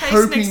that's I'm the case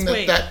hoping next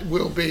week. that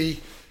will be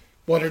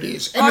what it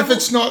is. And if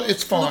it's not,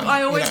 it's fine. Look,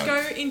 I always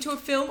go into a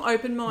film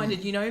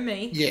open-minded. You know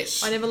me.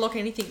 Yes. I never lock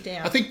anything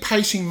down. I think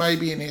pacing may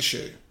be an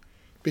issue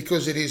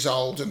because it is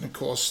old, and of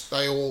course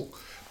they all...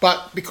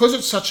 But because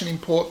it's such an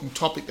important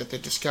topic that they're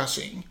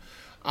discussing,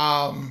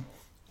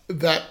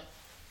 that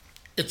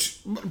it's...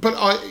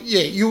 But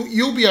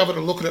you'll be able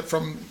to look at it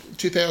from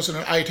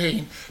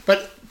 2018,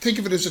 but think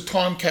of it as a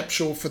time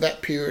capsule for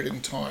that period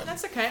in time.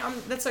 That's okay.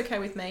 That's okay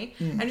with me.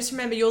 And just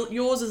remember,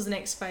 yours is the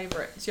next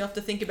favourite, so you have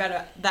to think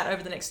about that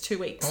over the next 2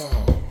 weeks.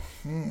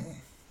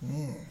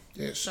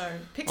 Yes. So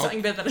pick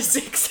something better than a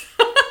 6.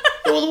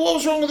 Well, what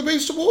was wrong with The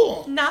Beast of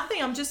War?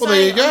 Nothing. I'm just Well,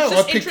 saying. there you go. I'm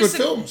just I picked good interested-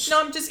 films.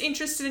 No, I'm just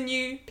interested in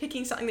you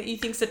picking something that you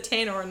think's a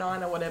 10 or a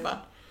 9 or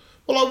whatever.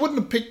 Well, I wouldn't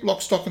have picked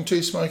Lock, Stock and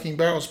Two Smoking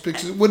Barrels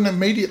because it wouldn't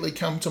immediately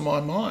come to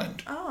my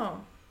mind. Oh.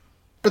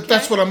 But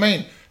that's what I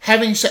mean.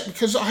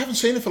 Because I haven't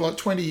seen it for like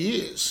 20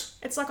 years.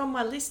 It's like on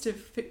my list of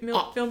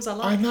films I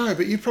like. I know,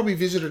 but you probably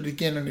visited it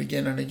again and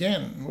again and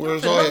again.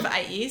 Whereas Not for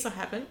 8 years, I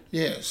haven't.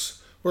 Yes.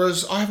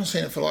 Whereas I haven't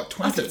seen it for like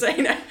 20. I've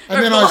seen it. And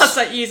Over then the I last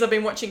 8 years, I've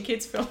been watching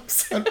kids'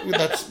 films.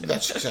 That's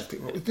exactly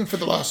right. For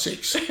the last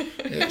 6.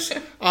 Yes.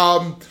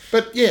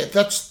 But yeah,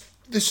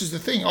 this is the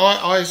thing.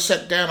 I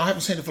sat down, I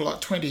haven't seen it for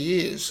like 20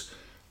 years,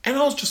 and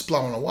I was just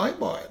blown away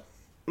by it.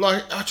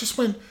 Like, I just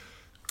went,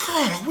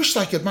 God, I wish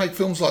they could make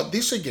films like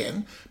this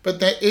again,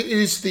 but it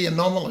is the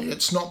anomaly.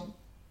 It's not,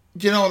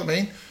 do you know what I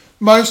mean?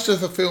 Most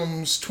of the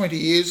films 20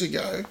 years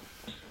ago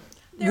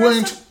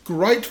weren't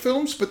great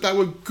films, but they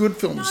were good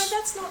films.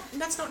 No,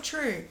 that's not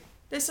true.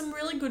 There's some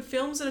really good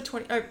films that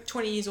are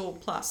 20 years or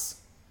plus.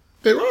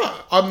 There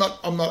are. I'm not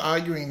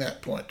arguing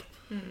that point.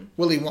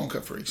 Willy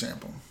Wonka, for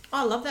example.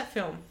 I love that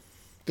film.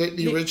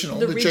 The original,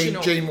 the the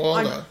original. Gene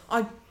Wilder.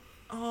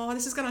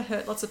 This is going to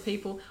hurt lots of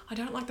people. I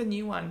don't like the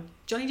new one.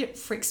 Johnny Depp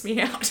freaks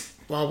me out.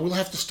 Well, we'll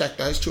have to stack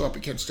those two up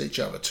against each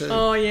other too.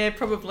 Oh yeah,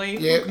 probably.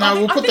 Yeah, no,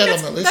 we'll put that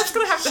on the list. That's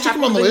going to have to Stick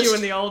happen them on with the the new list.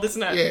 and the old,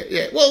 isn't it?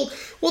 Yeah. Well,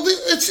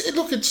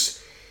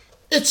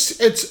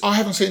 it's. I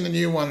haven't seen the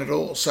new one at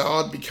all, so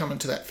I'd be coming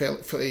to that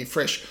fairly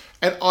fresh.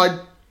 And I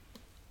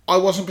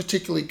wasn't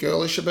particularly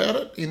girlish about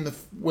it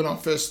when I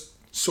first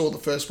saw the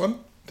first one.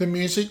 The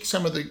music,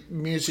 some of the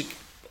music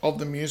of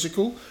the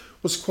musical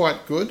was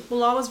quite good.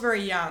 Well, I was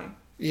very young.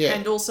 Yeah.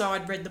 And also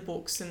I'd read the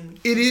books and...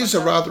 It is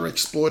like a rather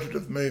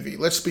exploitative movie.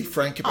 Let's be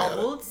frank about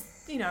well, it.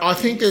 it's, you know... I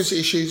think there's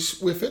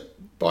issues with it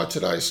by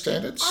today's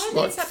standards. I don't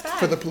think it's that bad.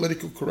 For the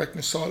political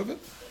correctness side of it.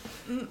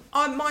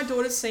 My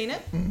daughter's seen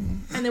it,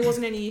 and there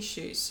wasn't any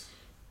issues.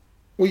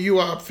 Well, you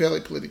are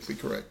fairly politically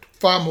correct.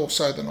 Far more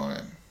so than I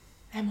am.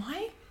 Am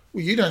I?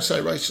 Well, you don't say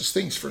racist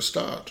things for a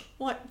start.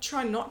 Well, I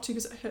try not to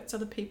because it hurts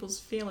other people's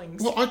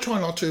feelings. Well, I try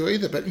not to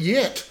either, but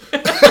yet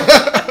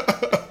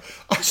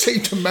I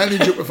seem to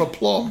manage it with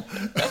aplomb.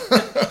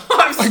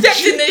 I've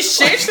stepped in this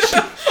shit.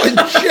 I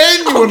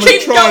genuinely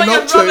Keep try going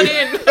not and rub it to.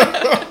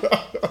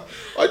 in.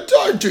 I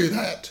don't do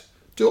that.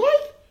 Do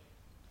I?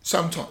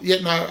 Sometimes.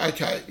 Yeah, no,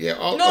 okay. Yeah,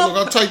 I'll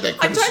take that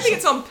criticism. I don't think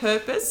it's on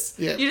purpose.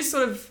 Yeah. You just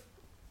sort of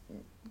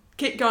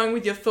keep going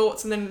with your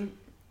thoughts and then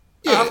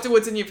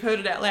afterwards and you've heard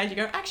it out loud, you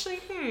go, actually,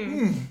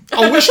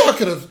 I wish I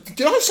could have...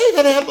 Did I say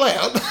that out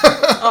loud?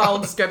 Oh, I'll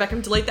just go back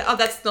and delete that. Oh,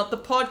 that's not the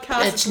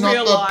podcast. It's not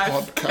real the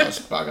life.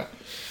 podcast, bugger.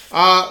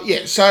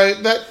 Yeah, so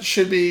that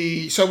should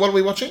be... So what are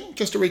we watching?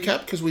 Just to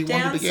recap, because we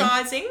wanted again.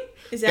 Downsizing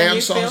is our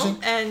new film,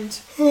 Downsizing.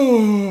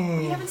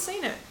 and you haven't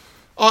seen it.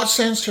 Oh, it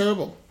sounds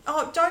terrible.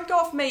 Oh, don't go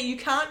off me. You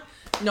can't.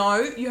 No,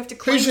 you have to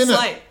clean Who's in it?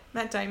 slate.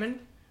 Matt Damon.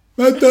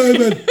 Matt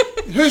Damon.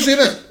 Who's in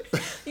it?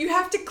 You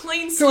have to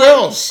clean slate. Who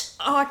else?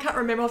 Oh, I can't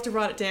remember. I'll have to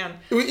write it down.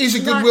 Is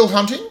it No. Good Will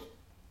Hunting?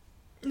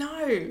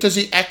 No. Does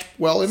he act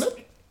well in it?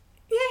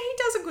 Yeah, he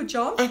does a good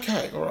job.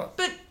 Okay, all right.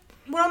 But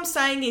what I'm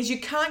saying is you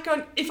can't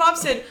go... If I've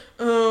said,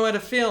 at a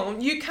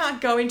film, you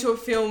can't go into a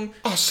film...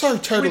 I so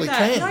totally with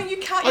that. can. No, you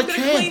can't. You've got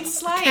a clean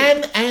slate.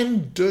 Can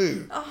and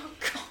do. Oh,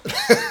 God.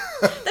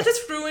 That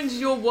just ruins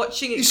your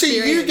watching You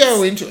experience. see, you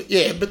go into it,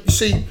 yeah, but you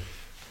see,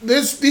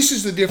 this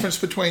is the difference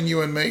between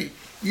you and me.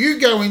 You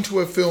go into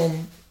a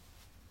film,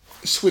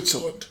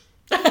 Switzerland,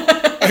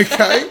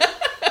 okay?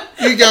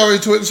 You go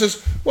into it and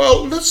says,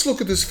 well, let's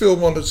look at this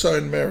film on its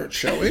own merit,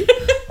 shall we?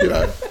 You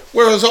know,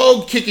 whereas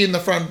I'll kick in the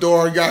front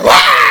door and go,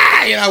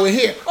 ah, you know, we're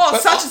here. Oh,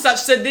 But such and such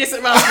said this,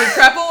 it must be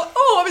crap. Or,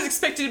 I was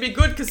expecting to be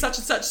good because such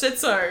and such said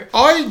so.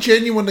 I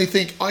genuinely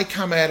think I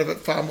come out of it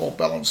far more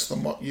balanced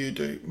than what you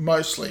do,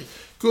 mostly.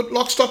 Good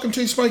Lock, Stock and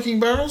Two Smoking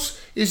Barrels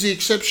is the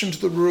exception to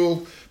the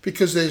rule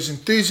because there's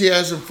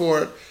enthusiasm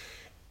for it.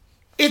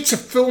 It's a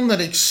film that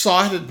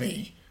excited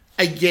me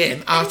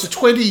again after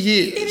 20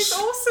 years. It is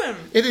awesome.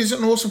 It is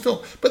an awesome film.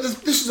 But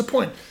this is the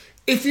point.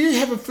 If you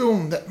have a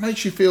film that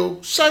makes you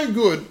feel so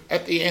good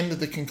at the end of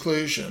the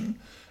conclusion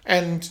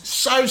and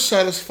so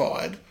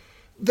satisfied,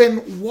 then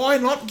why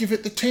not give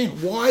it the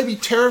 10? Why be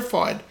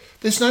terrified?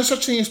 There's no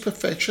such thing as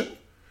perfection.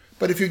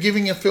 But if you're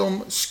giving a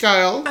film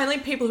scale... Only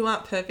people who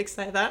aren't perfect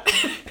say that.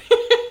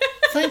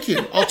 Thank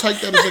you. I'll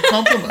take that as a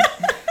compliment.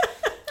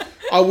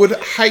 I would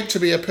hate to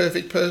be a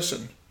perfect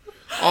person.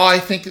 I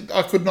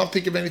could not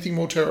think of anything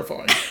more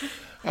terrifying.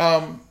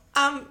 Can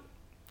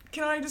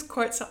I just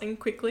quote something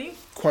quickly?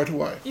 Quote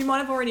away. You might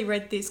have already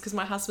read this because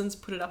my husband's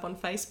put it up on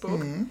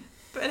Facebook.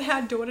 But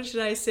our daughter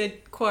today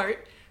said, quote,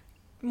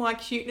 my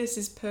cuteness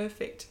is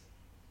perfect.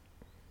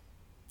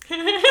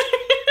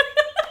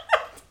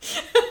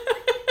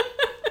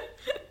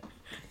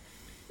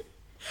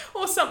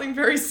 Or something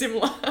very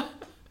similar.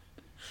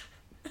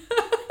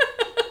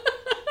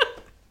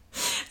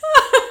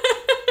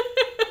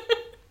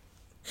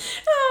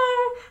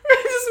 Oh,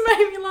 it just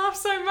made me laugh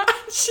so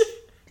much.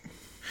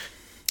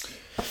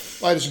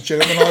 Ladies and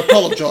gentlemen, I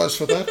apologise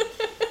for that.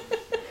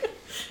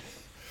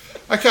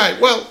 Okay,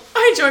 well,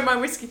 I enjoyed my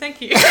whiskey,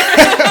 thank you.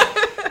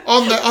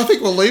 I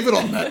think we'll leave it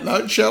on that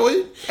note, shall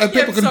we? And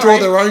people can draw sorry.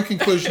 their own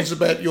conclusions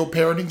about your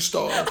parenting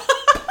style.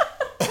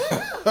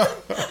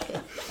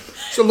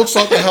 So it looks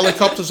like the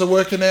helicopters are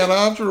working out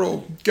after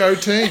all. Go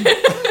team.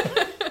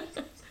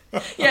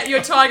 Yeah,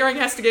 your tigering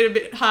has to get a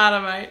bit harder,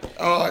 mate.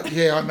 Oh,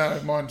 yeah, I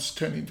know. Mine's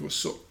turned into a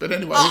soot. But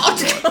anyway, Oh, he'll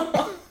be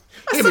right.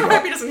 I He'll so be hope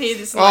right. he doesn't hear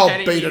this. I'll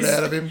Like beat it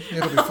out of him.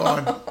 It'll be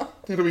fine.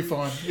 It'll be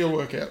fine. You'll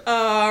work out.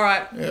 All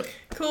right. Yep.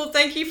 Cool.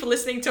 Thank you for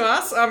listening to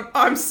us.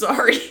 I'm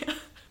sorry.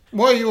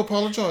 Why are you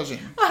apologising?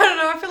 I don't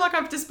know. I feel like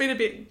I've just been a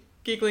bit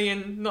giggly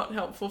and not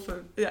helpful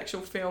for the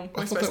actual film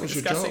we're I thought supposed that to be was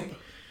your discussing. job.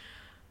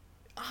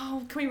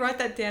 Oh, can we write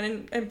that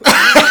down and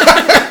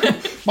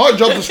My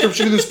job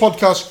description in this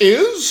podcast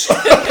is...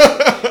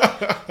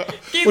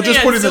 give We'll me just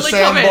put in the silly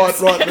sound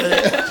comments. bite right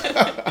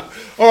there.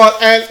 All right,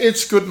 and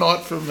it's good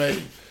night from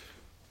me.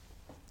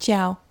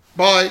 Ciao.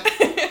 Bye.